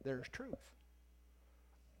 no, there's truth.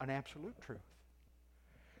 An absolute truth.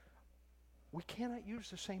 We cannot use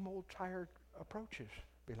the same old tired approaches,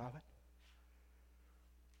 beloved.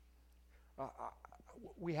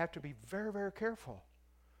 We have to be very, very careful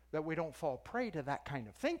that we don't fall prey to that kind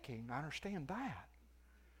of thinking. I understand that.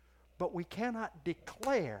 But we cannot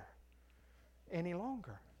declare any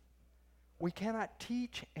longer. We cannot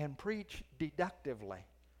teach and preach deductively.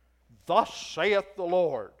 Thus saith the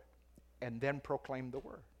Lord, and then proclaim the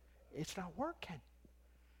word. It's not working.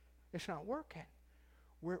 It's not working.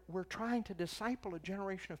 We're trying to disciple a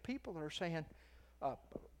generation of people that are saying,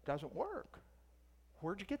 doesn't work.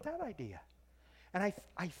 Where'd you get that idea? And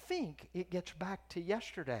I think it gets back to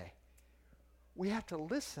yesterday. We have to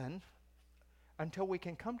listen until we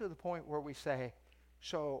can come to the point where we say,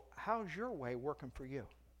 so how's your way working for you?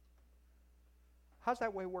 How's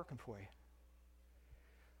that way working for you?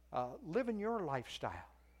 Living your lifestyle.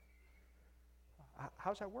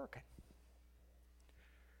 How's that working?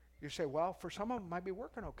 You say, well, for some of them it might be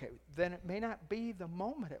working okay. Then it may not be the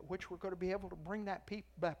moment at which we're going to be able to bring that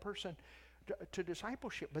person to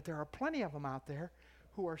discipleship. But there are plenty of them out there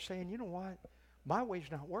who are saying, you know what? My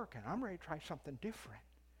way's not working. I'm ready to try something different.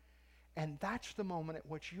 And that's the moment at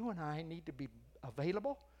which you and I need to be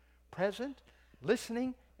available, present,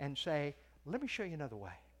 listening, and say, let me show you another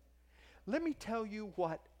way. Let me tell you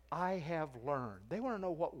what I have learned. They want to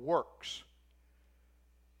know what works,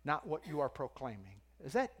 not what you are proclaiming.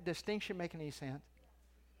 Does that distinction make any sense?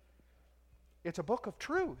 It's a book of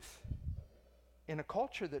truth in a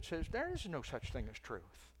culture that says there is no such thing as truth.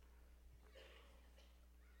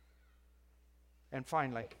 And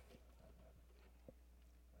finally,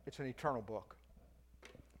 it's an eternal book.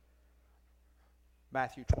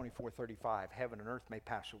 Matthew 24:35, heaven and earth may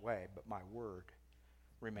pass away, but my word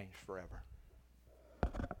remains forever.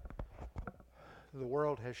 The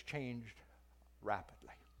world has changed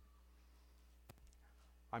rapidly.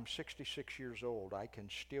 I'm 66 years old. I can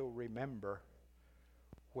still remember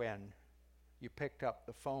when you picked up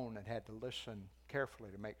the phone and had to listen carefully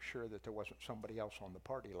to make sure that there wasn't somebody else on the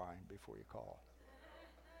party line before you called.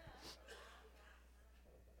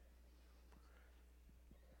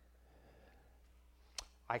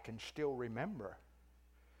 I can still remember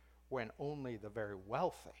when only the very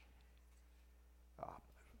wealthy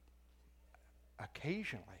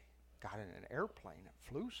occasionally got in an airplane and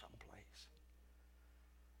flew someplace.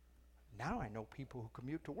 Now I know people who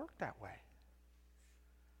commute to work that way.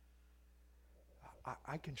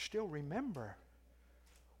 I can still remember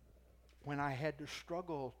when I had to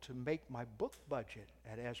struggle to make my book budget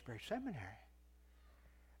at Asbury Seminary.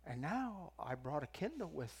 And now I brought a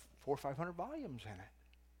Kindle with 400 or 500 volumes in it.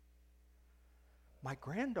 My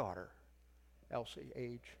granddaughter, Elsie,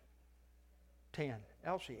 age 10.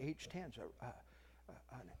 Elsie, age 10, is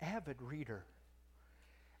an avid reader.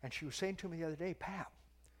 And she was saying to me the other day, Pap,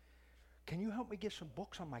 can you help me get some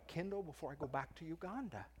books on my Kindle before I go back to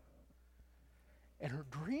Uganda? And her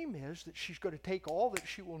dream is that she's going to take all that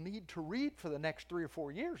she will need to read for the next 3 or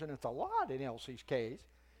 4 years, and it's a lot in Elsie's case.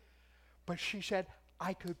 But she said,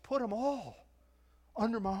 I could put them all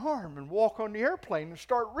under my arm and walk on the airplane and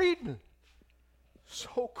start reading.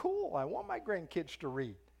 So cool. I want my grandkids to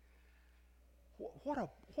read. What a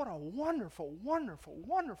wonderful, wonderful,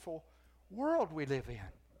 wonderful world we live in.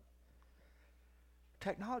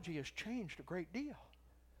 Technology has changed a great deal.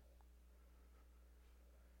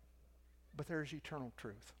 But there is eternal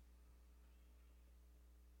truth.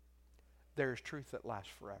 There is truth that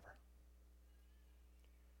lasts forever.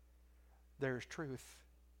 There is truth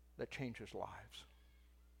that changes lives.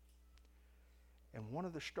 And one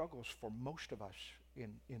of the struggles for most of us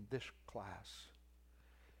in this class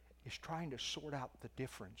is trying to sort out the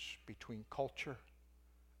difference between culture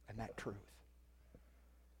and that truth.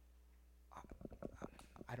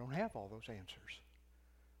 I don't have all those answers.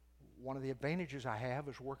 One of the advantages I have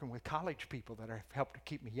is working with college people that have helped to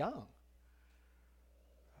keep me young.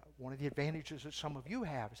 One of the advantages that some of you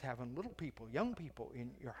have is having little people, young people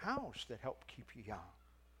in your house that help keep you young.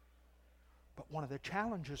 But one of the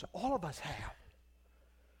challenges all of us have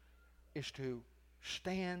is to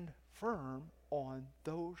stand firm on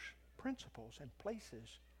those principles and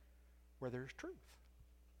places where there's truth.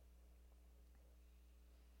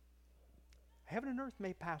 Heaven and earth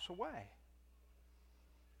may pass away,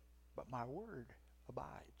 but my word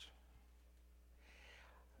abides.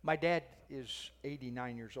 My dad is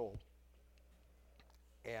 89 years old,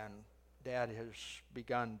 and Dad has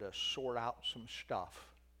begun to sort out some stuff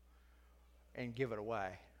and give it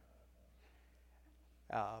away.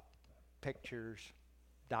 Pictures,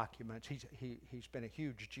 documents. He's been a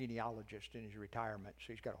huge genealogist in his retirement,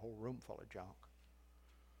 so he's got a whole room full of junk.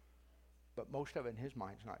 But most of it in his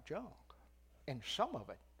mind is not junk. And some of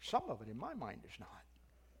it in my mind is not.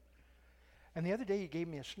 And the other day he gave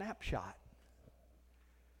me a snapshot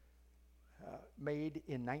made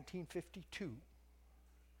in 1952.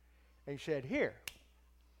 And he said, "Here,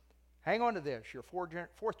 hang on to this, your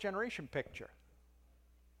fourth generation picture."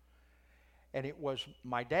 And it was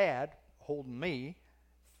my dad holding me,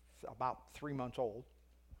 about 3 months old.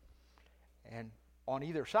 And on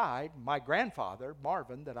either side, my grandfather,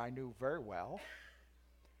 Marvin, that I knew very well.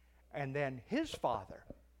 And then his father,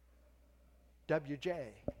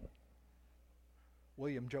 W.J.,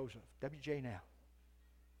 William Joseph, W.J. now.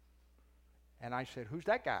 And I said, "Who's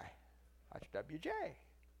that guy?" That's W.J.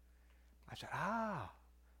 I said,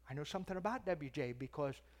 I know something about W.J.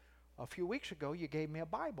 because a few weeks ago you gave me a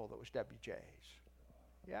Bible that was W.J.'s.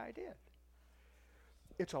 Yeah, I did.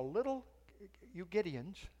 It's a little, you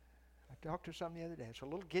Gideons, I talked to some the other day, it's a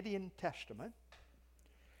little Gideon Testament.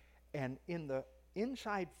 And in the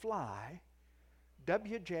inside fly,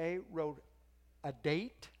 W.J. wrote a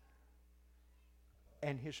date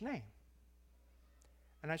and his name.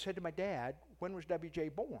 And I said to my dad, "When was W.J.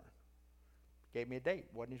 born?" Gave me a date,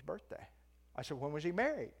 wasn't his birthday. I said, "When was he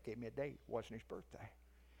married?" Gave me a date, wasn't his birthday.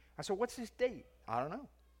 I said, "What's his date?" "I don't know.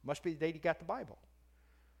 Must be the date he got the Bible."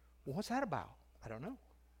 "Well, what's that about?" "I don't know."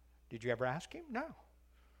 "Did you ever ask him?" "No."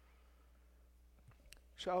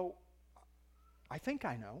 So, I think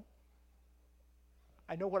I know.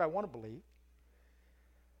 I know what I want to believe.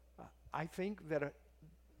 I think that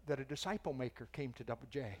a disciple maker came to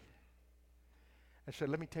W.J. and said,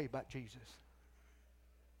 "Let me tell you about Jesus.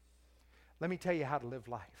 Let me tell you how to live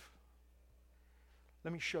life.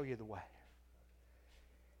 Let me show you the way."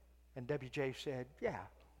 And W.J. said, "Yeah,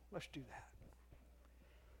 let's do that."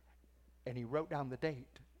 And he wrote down the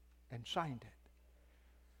date and signed it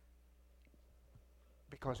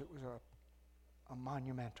because it was a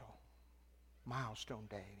monumental, milestone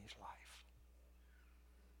day in his life.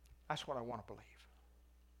 That's what I want to believe.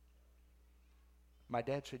 My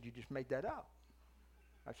dad said, "You just made that up."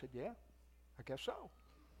 I said, "Yeah, I guess so."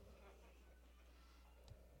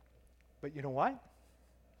 But you know what?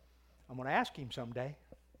 I'm going to ask him someday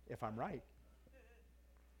if I'm right.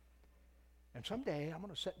 And someday I'm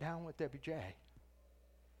going to sit down with W.J.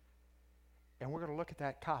 and we're going to look at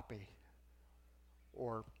that copy,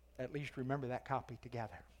 or at least remember that copy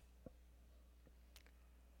together,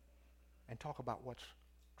 and talk about what's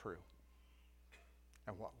true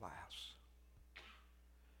and what lasts.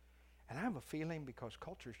 And I have a feeling, because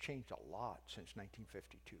culture's changed a lot since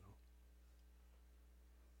 1952,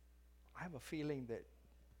 I have a feeling that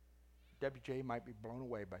W.J. might be blown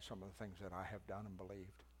away by some of the things that I have done and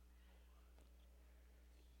believed.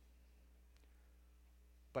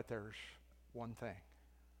 But there's one thing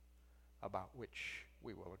about which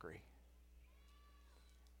we will agree,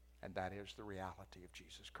 and that is the reality of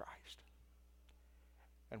Jesus Christ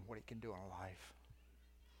and what he can do in a life,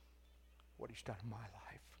 what he's done in my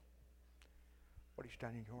life, what he's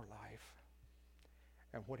done in your life,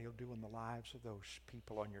 and what he'll do in the lives of those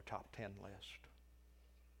people on your top 10 list.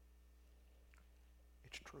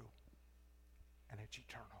 It's true, and it's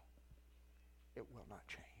eternal. It will not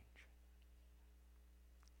change.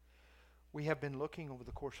 We have been looking over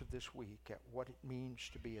the course of this week at what it means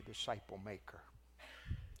to be a disciple maker.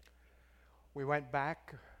 We went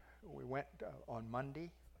on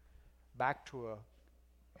Monday back to a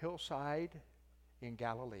hillside in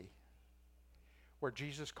Galilee where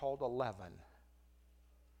Jesus called 11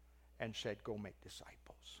 and said, go make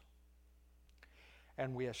disciples.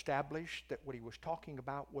 And we established that what he was talking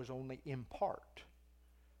about was only in part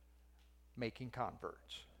making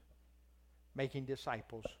converts, making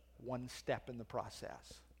disciples, one step in the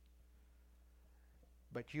process.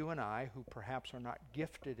 But you and I, who perhaps are not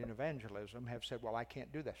gifted in evangelism, have said, well, I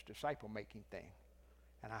can't do this disciple-making thing.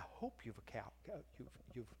 And I hope you've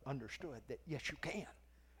understood that, yes, you can.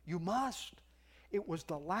 You must. It was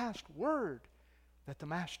the last word that the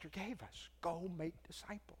Master gave us. Go make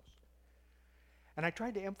disciples. And I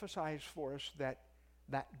tried to emphasize for us that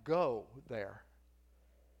go there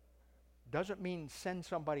doesn't mean send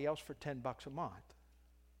somebody else for $10 a month.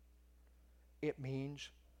 It means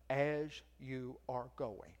as you are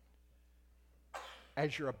going,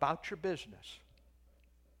 as you're about your business,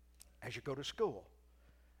 as you go to school,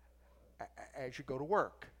 as you go to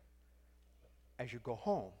work, as you go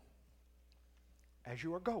home, as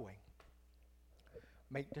you are going,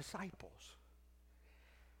 make disciples.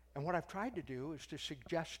 And what I've tried to do is to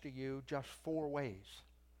suggest to you just 4 ways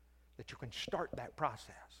that you can start that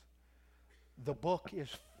process. The book is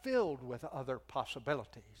filled with other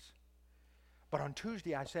possibilities. But on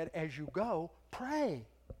Tuesday I said, as you go, pray.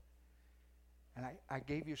 And I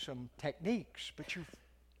gave you some techniques, but you're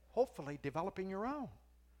hopefully developing your own.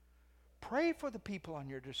 Pray for the people on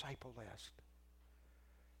your disciple list.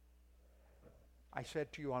 I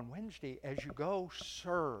said to you on Wednesday, as you go,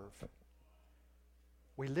 serve.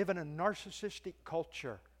 We live in a narcissistic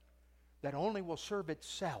culture that only will serve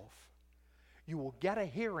itself. You will get a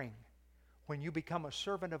hearing when you become a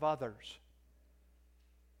servant of others.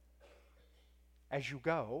 As you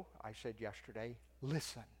go, I said yesterday,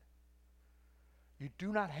 listen. You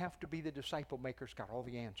do not have to be the disciple maker's got all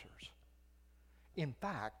the answers. In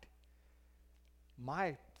fact,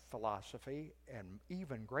 my philosophy, and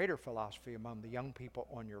even greater philosophy among the young people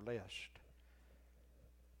on your list,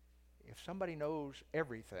 if somebody knows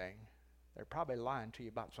everything, they're probably lying to you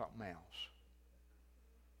about something else.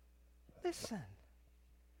 Listen.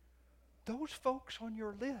 Those folks on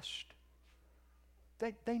your list,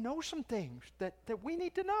 they know some things that we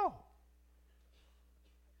need to know.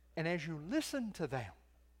 And as you listen to them,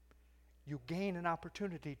 you gain an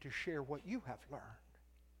opportunity to share what you have learned.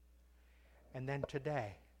 And then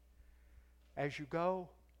today, as you go,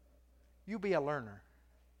 you be a learner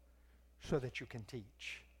so that you can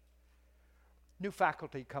teach. New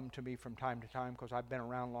faculty come to me from time to time because I've been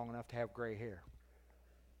around long enough to have gray hair.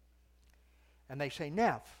 And they say,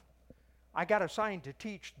 Neff, I got assigned to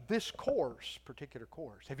teach this particular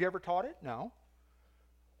course. Have you ever taught it? No.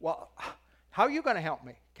 Well, how are you going to help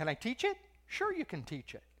me? Can I teach it? Sure, you can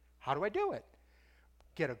teach it. How do I do it?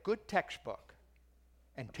 Get a good textbook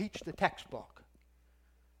and teach the textbook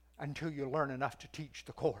until you learn enough to teach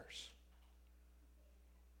the course.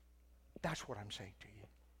 That's what I'm saying to you.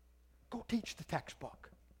 Go teach the textbook.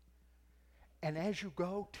 And as you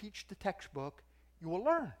go teach the textbook, you will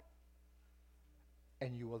learn.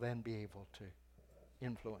 And you will then be able to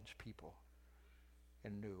influence people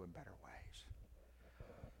in new and better ways.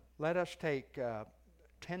 Let us take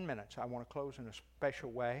 10 minutes. I want to close in a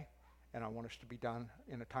special way, and I want us to be done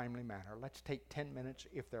in a timely manner. Let's take 10 minutes.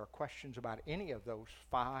 If there are questions about any of those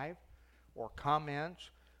 5, or comments,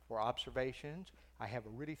 or observations, I have a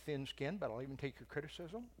really thin skin, but I'll even take your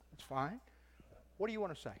criticism. It's fine. What do you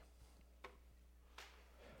want to say?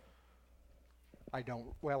 I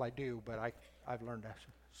don't. Well, I do, but I've learned to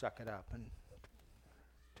suck it up and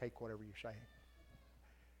take whatever you say.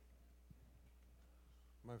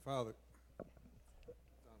 My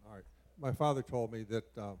father told me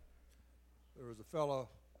that there was a fellow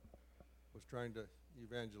was trying to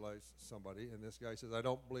evangelize somebody, and this guy says, I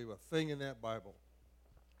don't believe a thing in that Bible.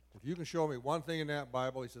 If you can show me one thing in that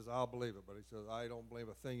Bible, he says, I'll believe it. But he says, I don't believe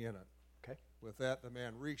a thing in it. Okay. With that, the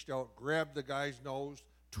man reached out, grabbed the guy's nose,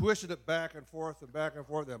 twisted it back and forth, and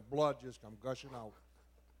blood just come gushing out.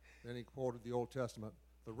 Then he quoted the Old Testament,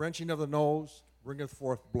 the wrenching of the nose bringeth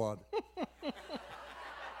forth blood.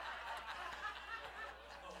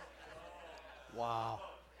 Wow.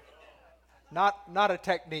 Not a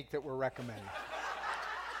technique that we're recommending.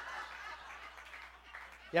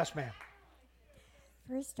 Yes, ma'am.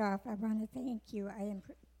 First off, I want to thank you. I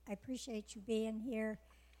appreciate you being here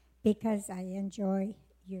because I enjoy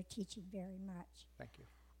your teaching very much. Thank you.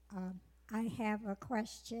 I have a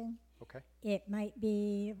question. Okay. It might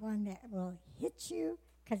be one that will hit you,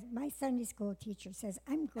 because my Sunday school teacher says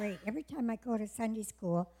I'm great. Every time I go to Sunday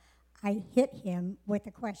school, I hit him with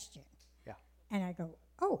a question. Yeah. And I go,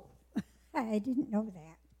 oh, I didn't know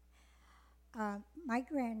that. My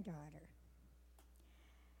granddaughter,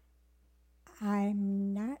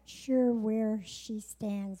 I'm not sure where she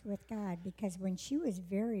stands with God, because when she was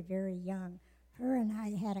very, very young, her and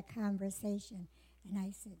I had a conversation, and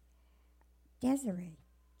I said, Desiree,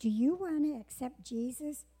 do you want to accept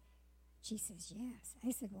Jesus? She says, yes.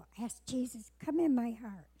 I said, well, ask Jesus, come in my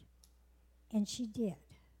heart. And she did.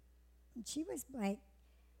 And she was like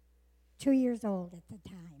 2 years old at the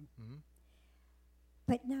time. Mm-hmm.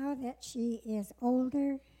 But now that she is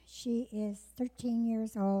older, she is 13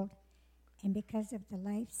 years old, and because of the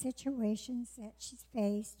life situations that she's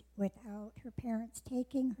faced without her parents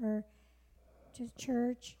taking her to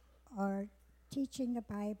church or teaching the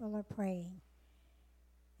Bible or praying,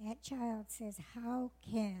 that child says, how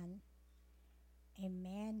can a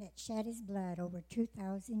man that shed his blood over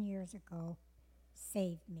 2,000 years ago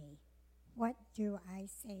save me? What do I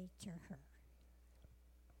say to her?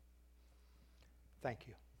 Thank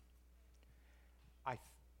you.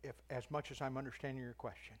 If as much as I'm understanding your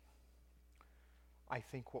question, I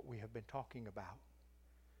think what we have been talking about,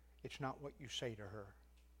 it's not what you say to her,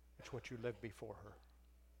 it's what you live before her.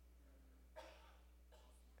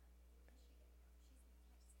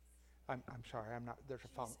 I'm sorry, I'm not, there's a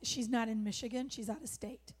follow. She's not in Michigan. She's out of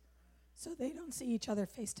state. So they don't see each other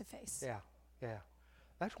face to face. Yeah.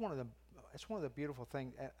 That's one of the beautiful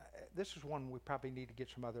things. This is one we probably need to get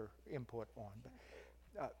some other input on. But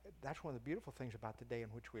that's one of the beautiful things about the day in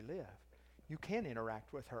which we live. You can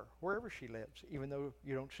interact with her wherever she lives, even though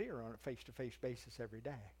you don't see her on a face-to-face basis every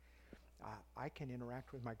day. I can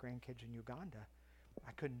interact with my grandkids in Uganda.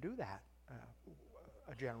 I couldn't do that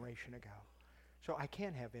a generation ago. So I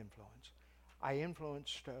can have influence. I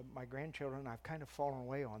influenced my grandchildren. I've kind of fallen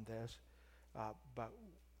away on this, but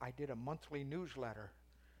I did a monthly newsletter,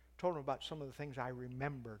 told them about some of the things I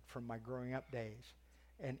remembered from my growing up days,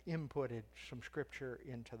 and inputted some scripture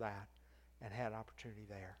into that and had opportunity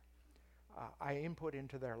there. I input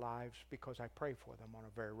into their lives because I pray for them on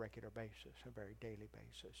a very regular basis, a very daily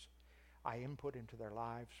basis. I input into their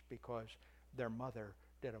lives because their mother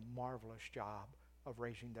did a marvelous job of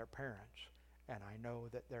raising their parents, and I know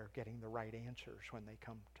that they're getting the right answers when they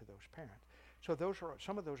come to those parents. So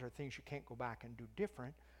some of those are things you can't go back and do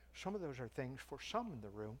different. Some of those are things for some in the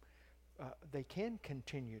room they can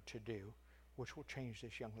continue to do, which will change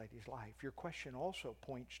this young lady's life. Your question also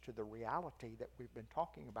points to the reality that we've been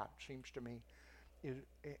talking about, it seems to me, is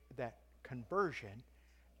that conversion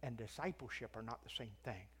and discipleship are not the same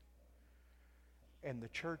thing. And the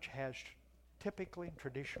church has typically,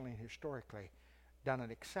 traditionally, and historically done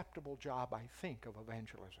an acceptable job, I think, of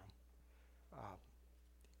evangelism.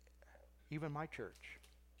 Even my church,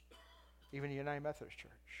 even the United Methodist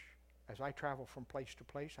Church, as I travel from place to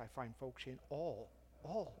place, I find folks in all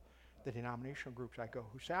the denominational groups I go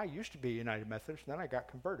who say, I used to be United Methodist, and then I got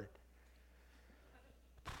converted.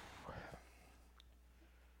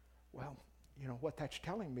 Well, you know, what that's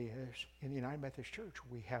telling me is in the United Methodist Church,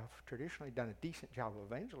 we have traditionally done a decent job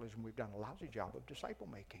of evangelism. We've done a lousy job of disciple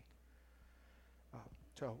making.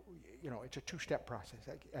 So, you know, it's a two-step process.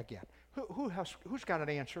 Again, who's got an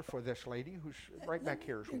answer for this lady? Who's right back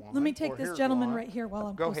here is a woman. Let me take this gentleman right here while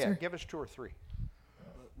I'm Go closer. ahead. Give us two or three.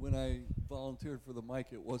 When I volunteered for the mic,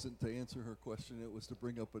 it wasn't to answer her question. It was to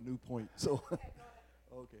bring up a new point. So,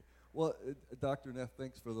 okay. Well, Dr. Neff,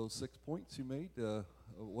 thanks for those 6 points you made.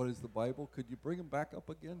 What is the Bible? Could you bring them back up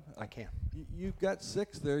again? I can. You've got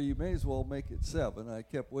 6 there. You may as well make it 7. I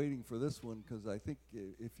kept waiting for this one because I think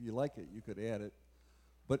if you like it, you could add it.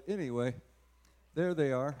 But anyway, there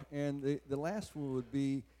they are. And the last one would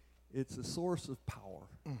be, it's a source of power.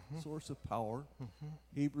 Mm-hmm. Source of power. Mm-hmm.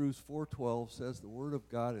 Hebrews 4:12 says the Word of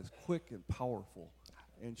God is quick and powerful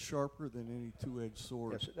and sharper than any two-edged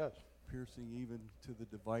sword. Yes, it does. Piercing even to the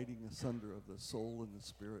dividing asunder of the soul and the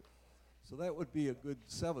spirit. So that would be a good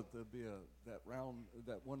 7th. That would be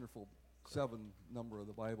that wonderful 7 number of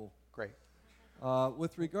the Bible. Great.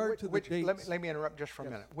 With regard to the dates. Let me interrupt just for a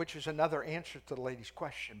minute, which is another answer to the lady's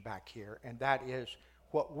question back here, and that is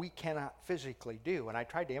what we cannot physically do. And I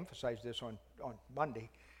tried to emphasize this on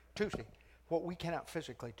Tuesday. What we cannot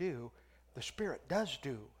physically do, the Spirit does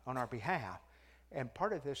do on our behalf. And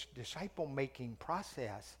part of this disciple-making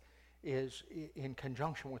process is in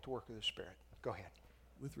conjunction with the work of the Spirit. Go ahead.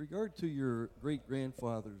 With regard to your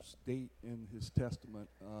great-grandfather's date in his testament,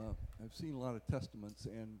 I've seen a lot of testaments,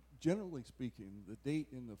 and generally speaking, the date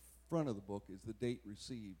in the front of the book is the date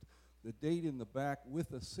received. the date in the back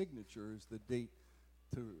with a signature is the date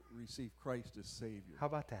to receive Christ as Savior. How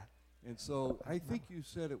about that? And so I think you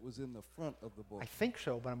said it was in the front of the book. I think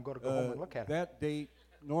so, but I'm going to go home and look at it. That date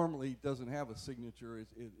normally doesn't have a signature.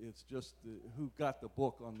 It's just who got the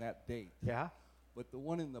book on that date. Yeah? But the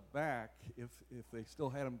one in the back, if they still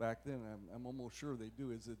had them back then, I'm almost sure they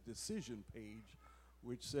do, is a decision page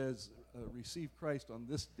which says receive Christ on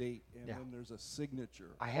this date, and Yeah. then there's a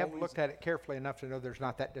signature. I have Always- looked at it carefully enough to know there's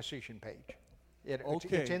not that decision page.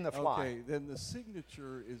 Okay, It's in the fly. Okay, then the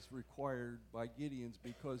signature is required by Gideon's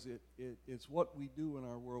because it's what we do in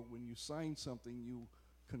our world. When you sign something,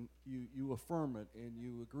 you affirm it and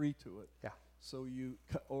you agree to it. Yeah. So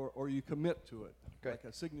or you commit to it, Good. like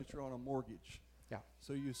a signature on a mortgage. Yeah.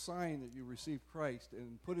 So you sign that you receive Christ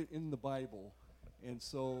and put it in the Bible, and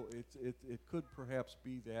so it could perhaps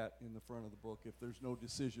be that in the front of the book if there's no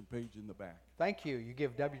decision page in the back. Thank you. You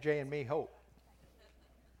give WJ and me hope.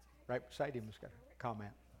 Right beside him has got a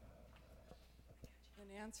comment.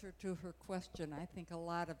 In answer to her question, I think a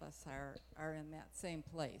lot of us are in that same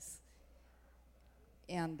place.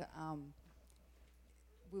 And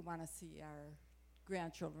we want to see our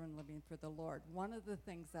grandchildren living for the Lord. One of the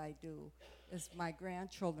things I do is my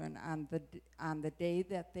grandchildren, on the day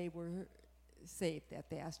that they were saved, that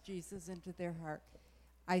they asked Jesus into their heart,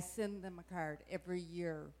 I send them a card every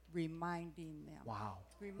year reminding them. Wow.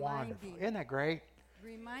 Reminding. Wonderful. Isn't that great?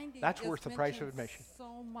 Reminding That's is worth the price of mentioned admission.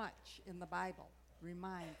 so much in the Bible.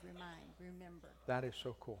 Remind, remember. That is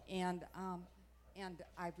so cool. And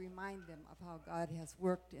I remind them of how God has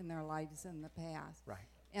worked in their lives in the past. Right.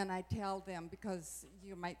 And I tell them, because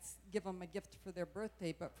you might give them a gift for their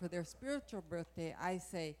birthday, but for their spiritual birthday, I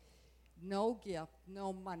say, no gift,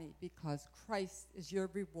 no money, because Christ is your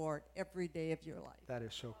reward every day of your life. That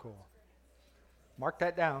is so cool. Mark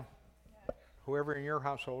that down. Whoever in your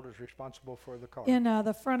household is responsible for the card. In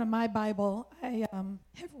the front of my Bible, I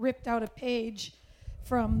have ripped out a page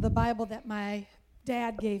from the Bible that my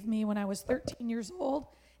dad gave me when I was 13 years old,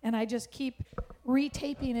 and I just keep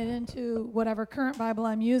retaping it into whatever current Bible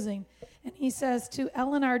I'm using. And he says, to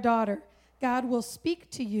Ellen, our daughter, God will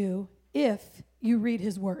speak to you if you read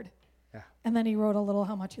his word. Yeah. And then he wrote a little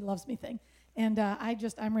how much he loves me thing. And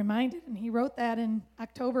I'm reminded, and he wrote that in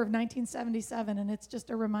October of 1977, and it's just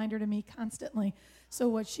a reminder to me constantly. So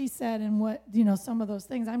what she said and what, some of those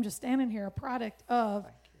things, I'm just standing here, a product of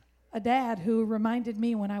a dad who reminded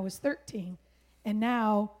me when I was 13, and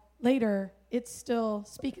now, later, it's still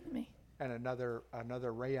speaking to me. And another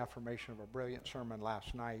reaffirmation of a brilliant sermon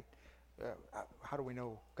last night. How do we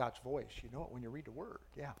know God's voice? You know it when you read the Word.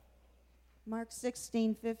 Yeah. Mark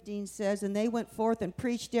 16:15 says, and they went forth and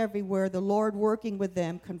preached everywhere, the Lord working with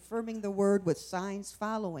them, confirming the word with signs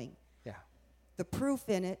following. Yeah. The proof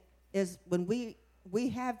in it is when we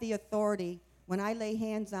have the authority, when I lay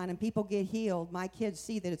hands on and people get healed, my kids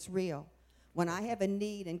see that it's real. When I have a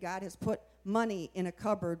need and God has put money in a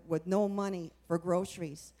cupboard with no money for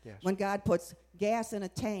groceries, Yes. when God puts gas in a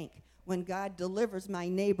tank, when God delivers my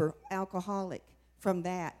neighbor, alcoholic, from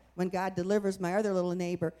that, when God delivers my other little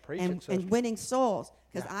neighbor and winning souls.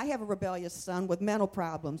 Because I have a rebellious son with mental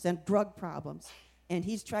problems and drug problems. And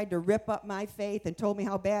he's tried to rip up my faith and told me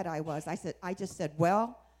how bad I was. I just said,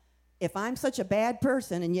 well, if I'm such a bad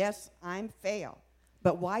person, and yes, I'm fail,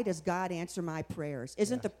 but why does God answer my prayers?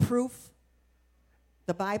 Isn't the proof,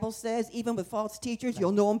 the Bible says, even with false teachers,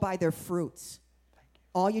 you'll know them by their fruits.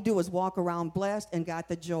 All you do is walk around blessed and got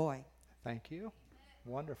the joy. Thank you.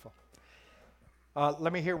 Wonderful.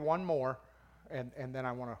 Let me hear one more, and then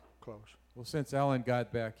I want to close. Well, since Ellen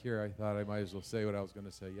got back here, I thought I might as well say what I was going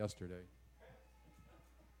to say yesterday.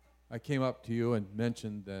 I came up to you and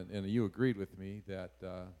mentioned, and you agreed with me, that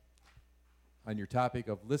on your topic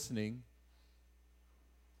of listening,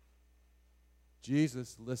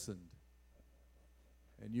 Jesus listened.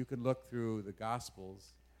 And you can look through the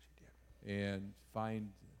Gospels and find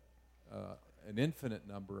an infinite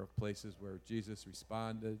number of places where Jesus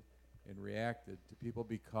responded and reacted to people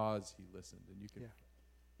because he listened. And you can,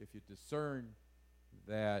 if you discern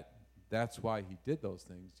that that's why he did those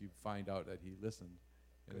things, you find out that he listened,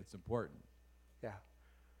 and it's important. Yeah.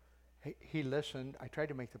 He listened. I tried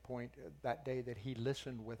to make the point that day that he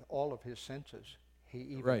listened with all of his senses. He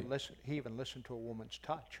even listened. He even listened to a woman's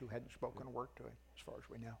touch who hadn't spoken a word to him, as far as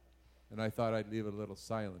we know. And I thought I'd leave a little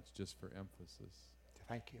silence just for emphasis.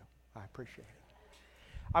 Thank you. I appreciate it.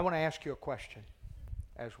 I want to ask you a question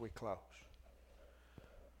as we close.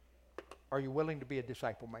 Are you willing to be a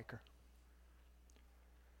disciple maker?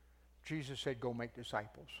 Jesus said, go make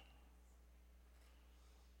disciples.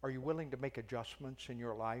 Are you willing to make adjustments in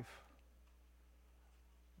your life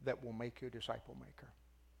that will make you a disciple maker?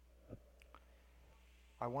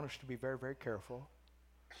 I want us to be very, very careful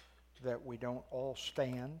that we don't all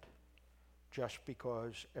stand just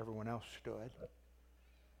because everyone else stood.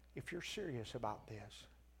 If you're serious about this,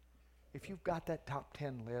 if you've got that top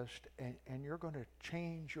 10 list and you're going to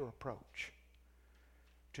change your approach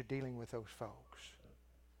to dealing with those folks,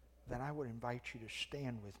 then I would invite you to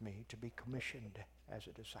stand with me to be commissioned as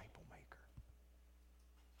a disciple maker.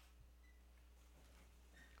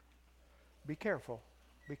 Be careful.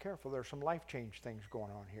 Be careful. There's some life change things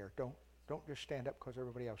going on here. Don't just stand up because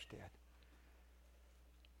everybody else did.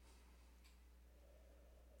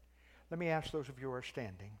 Let me ask those of you who are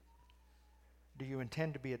standing, do you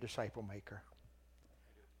intend to be a disciple maker?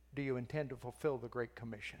 Do you intend to fulfill the Great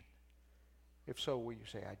Commission? If so, will you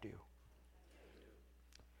say, I do?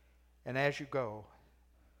 And as you go,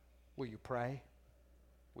 will you pray?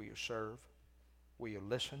 Will you serve? Will you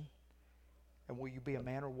listen? And will you be a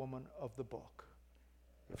man or woman of the book?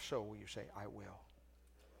 If so, will you say, I will?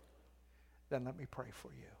 Then let me pray for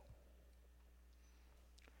you.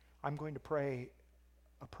 I'm going to pray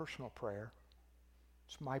a personal prayer.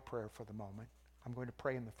 It's my prayer for the moment. I'm going to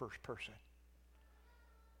pray in the first person.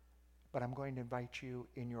 But I'm going to invite you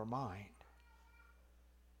in your mind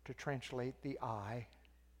to translate the I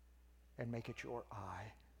and make it your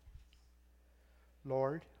I.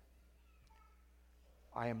 Lord,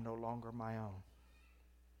 I am no longer my own,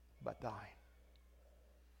 but thine.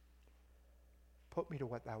 Put me to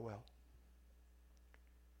what thou wilt.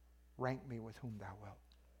 Rank me with whom thou wilt.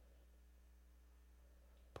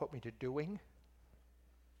 Put me to doing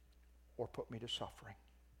or put me to suffering.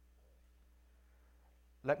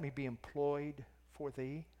 Let me be employed for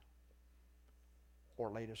thee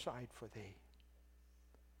or laid aside for thee.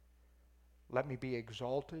 Let me be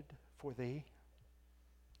exalted for thee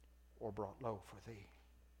or brought low for thee.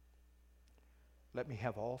 Let me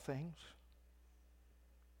have all things.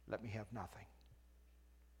 Let me have nothing.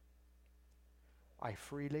 I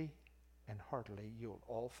freely and heartily yield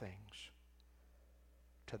all things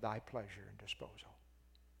to thy pleasure and disposal.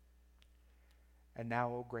 And now,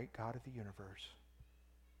 O great God of the universe,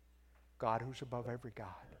 God who's above every God,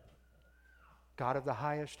 God of the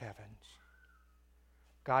highest heavens,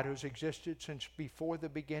 God who's existed since before the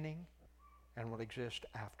beginning and will exist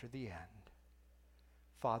after the end,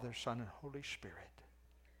 Father, Son, and Holy Spirit,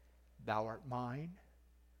 thou art mine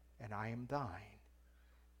and I am thine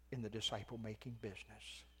in the disciple-making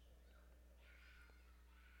business.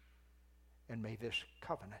 And may this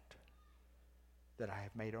covenant that I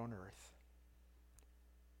have made on earth,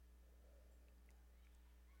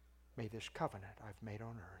 may this covenant I've made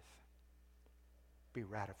on earth be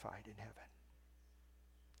ratified in heaven.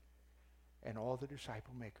 And all the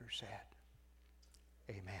disciple makers said,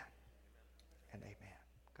 amen and amen.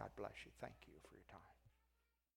 God bless you. Thank you for your time.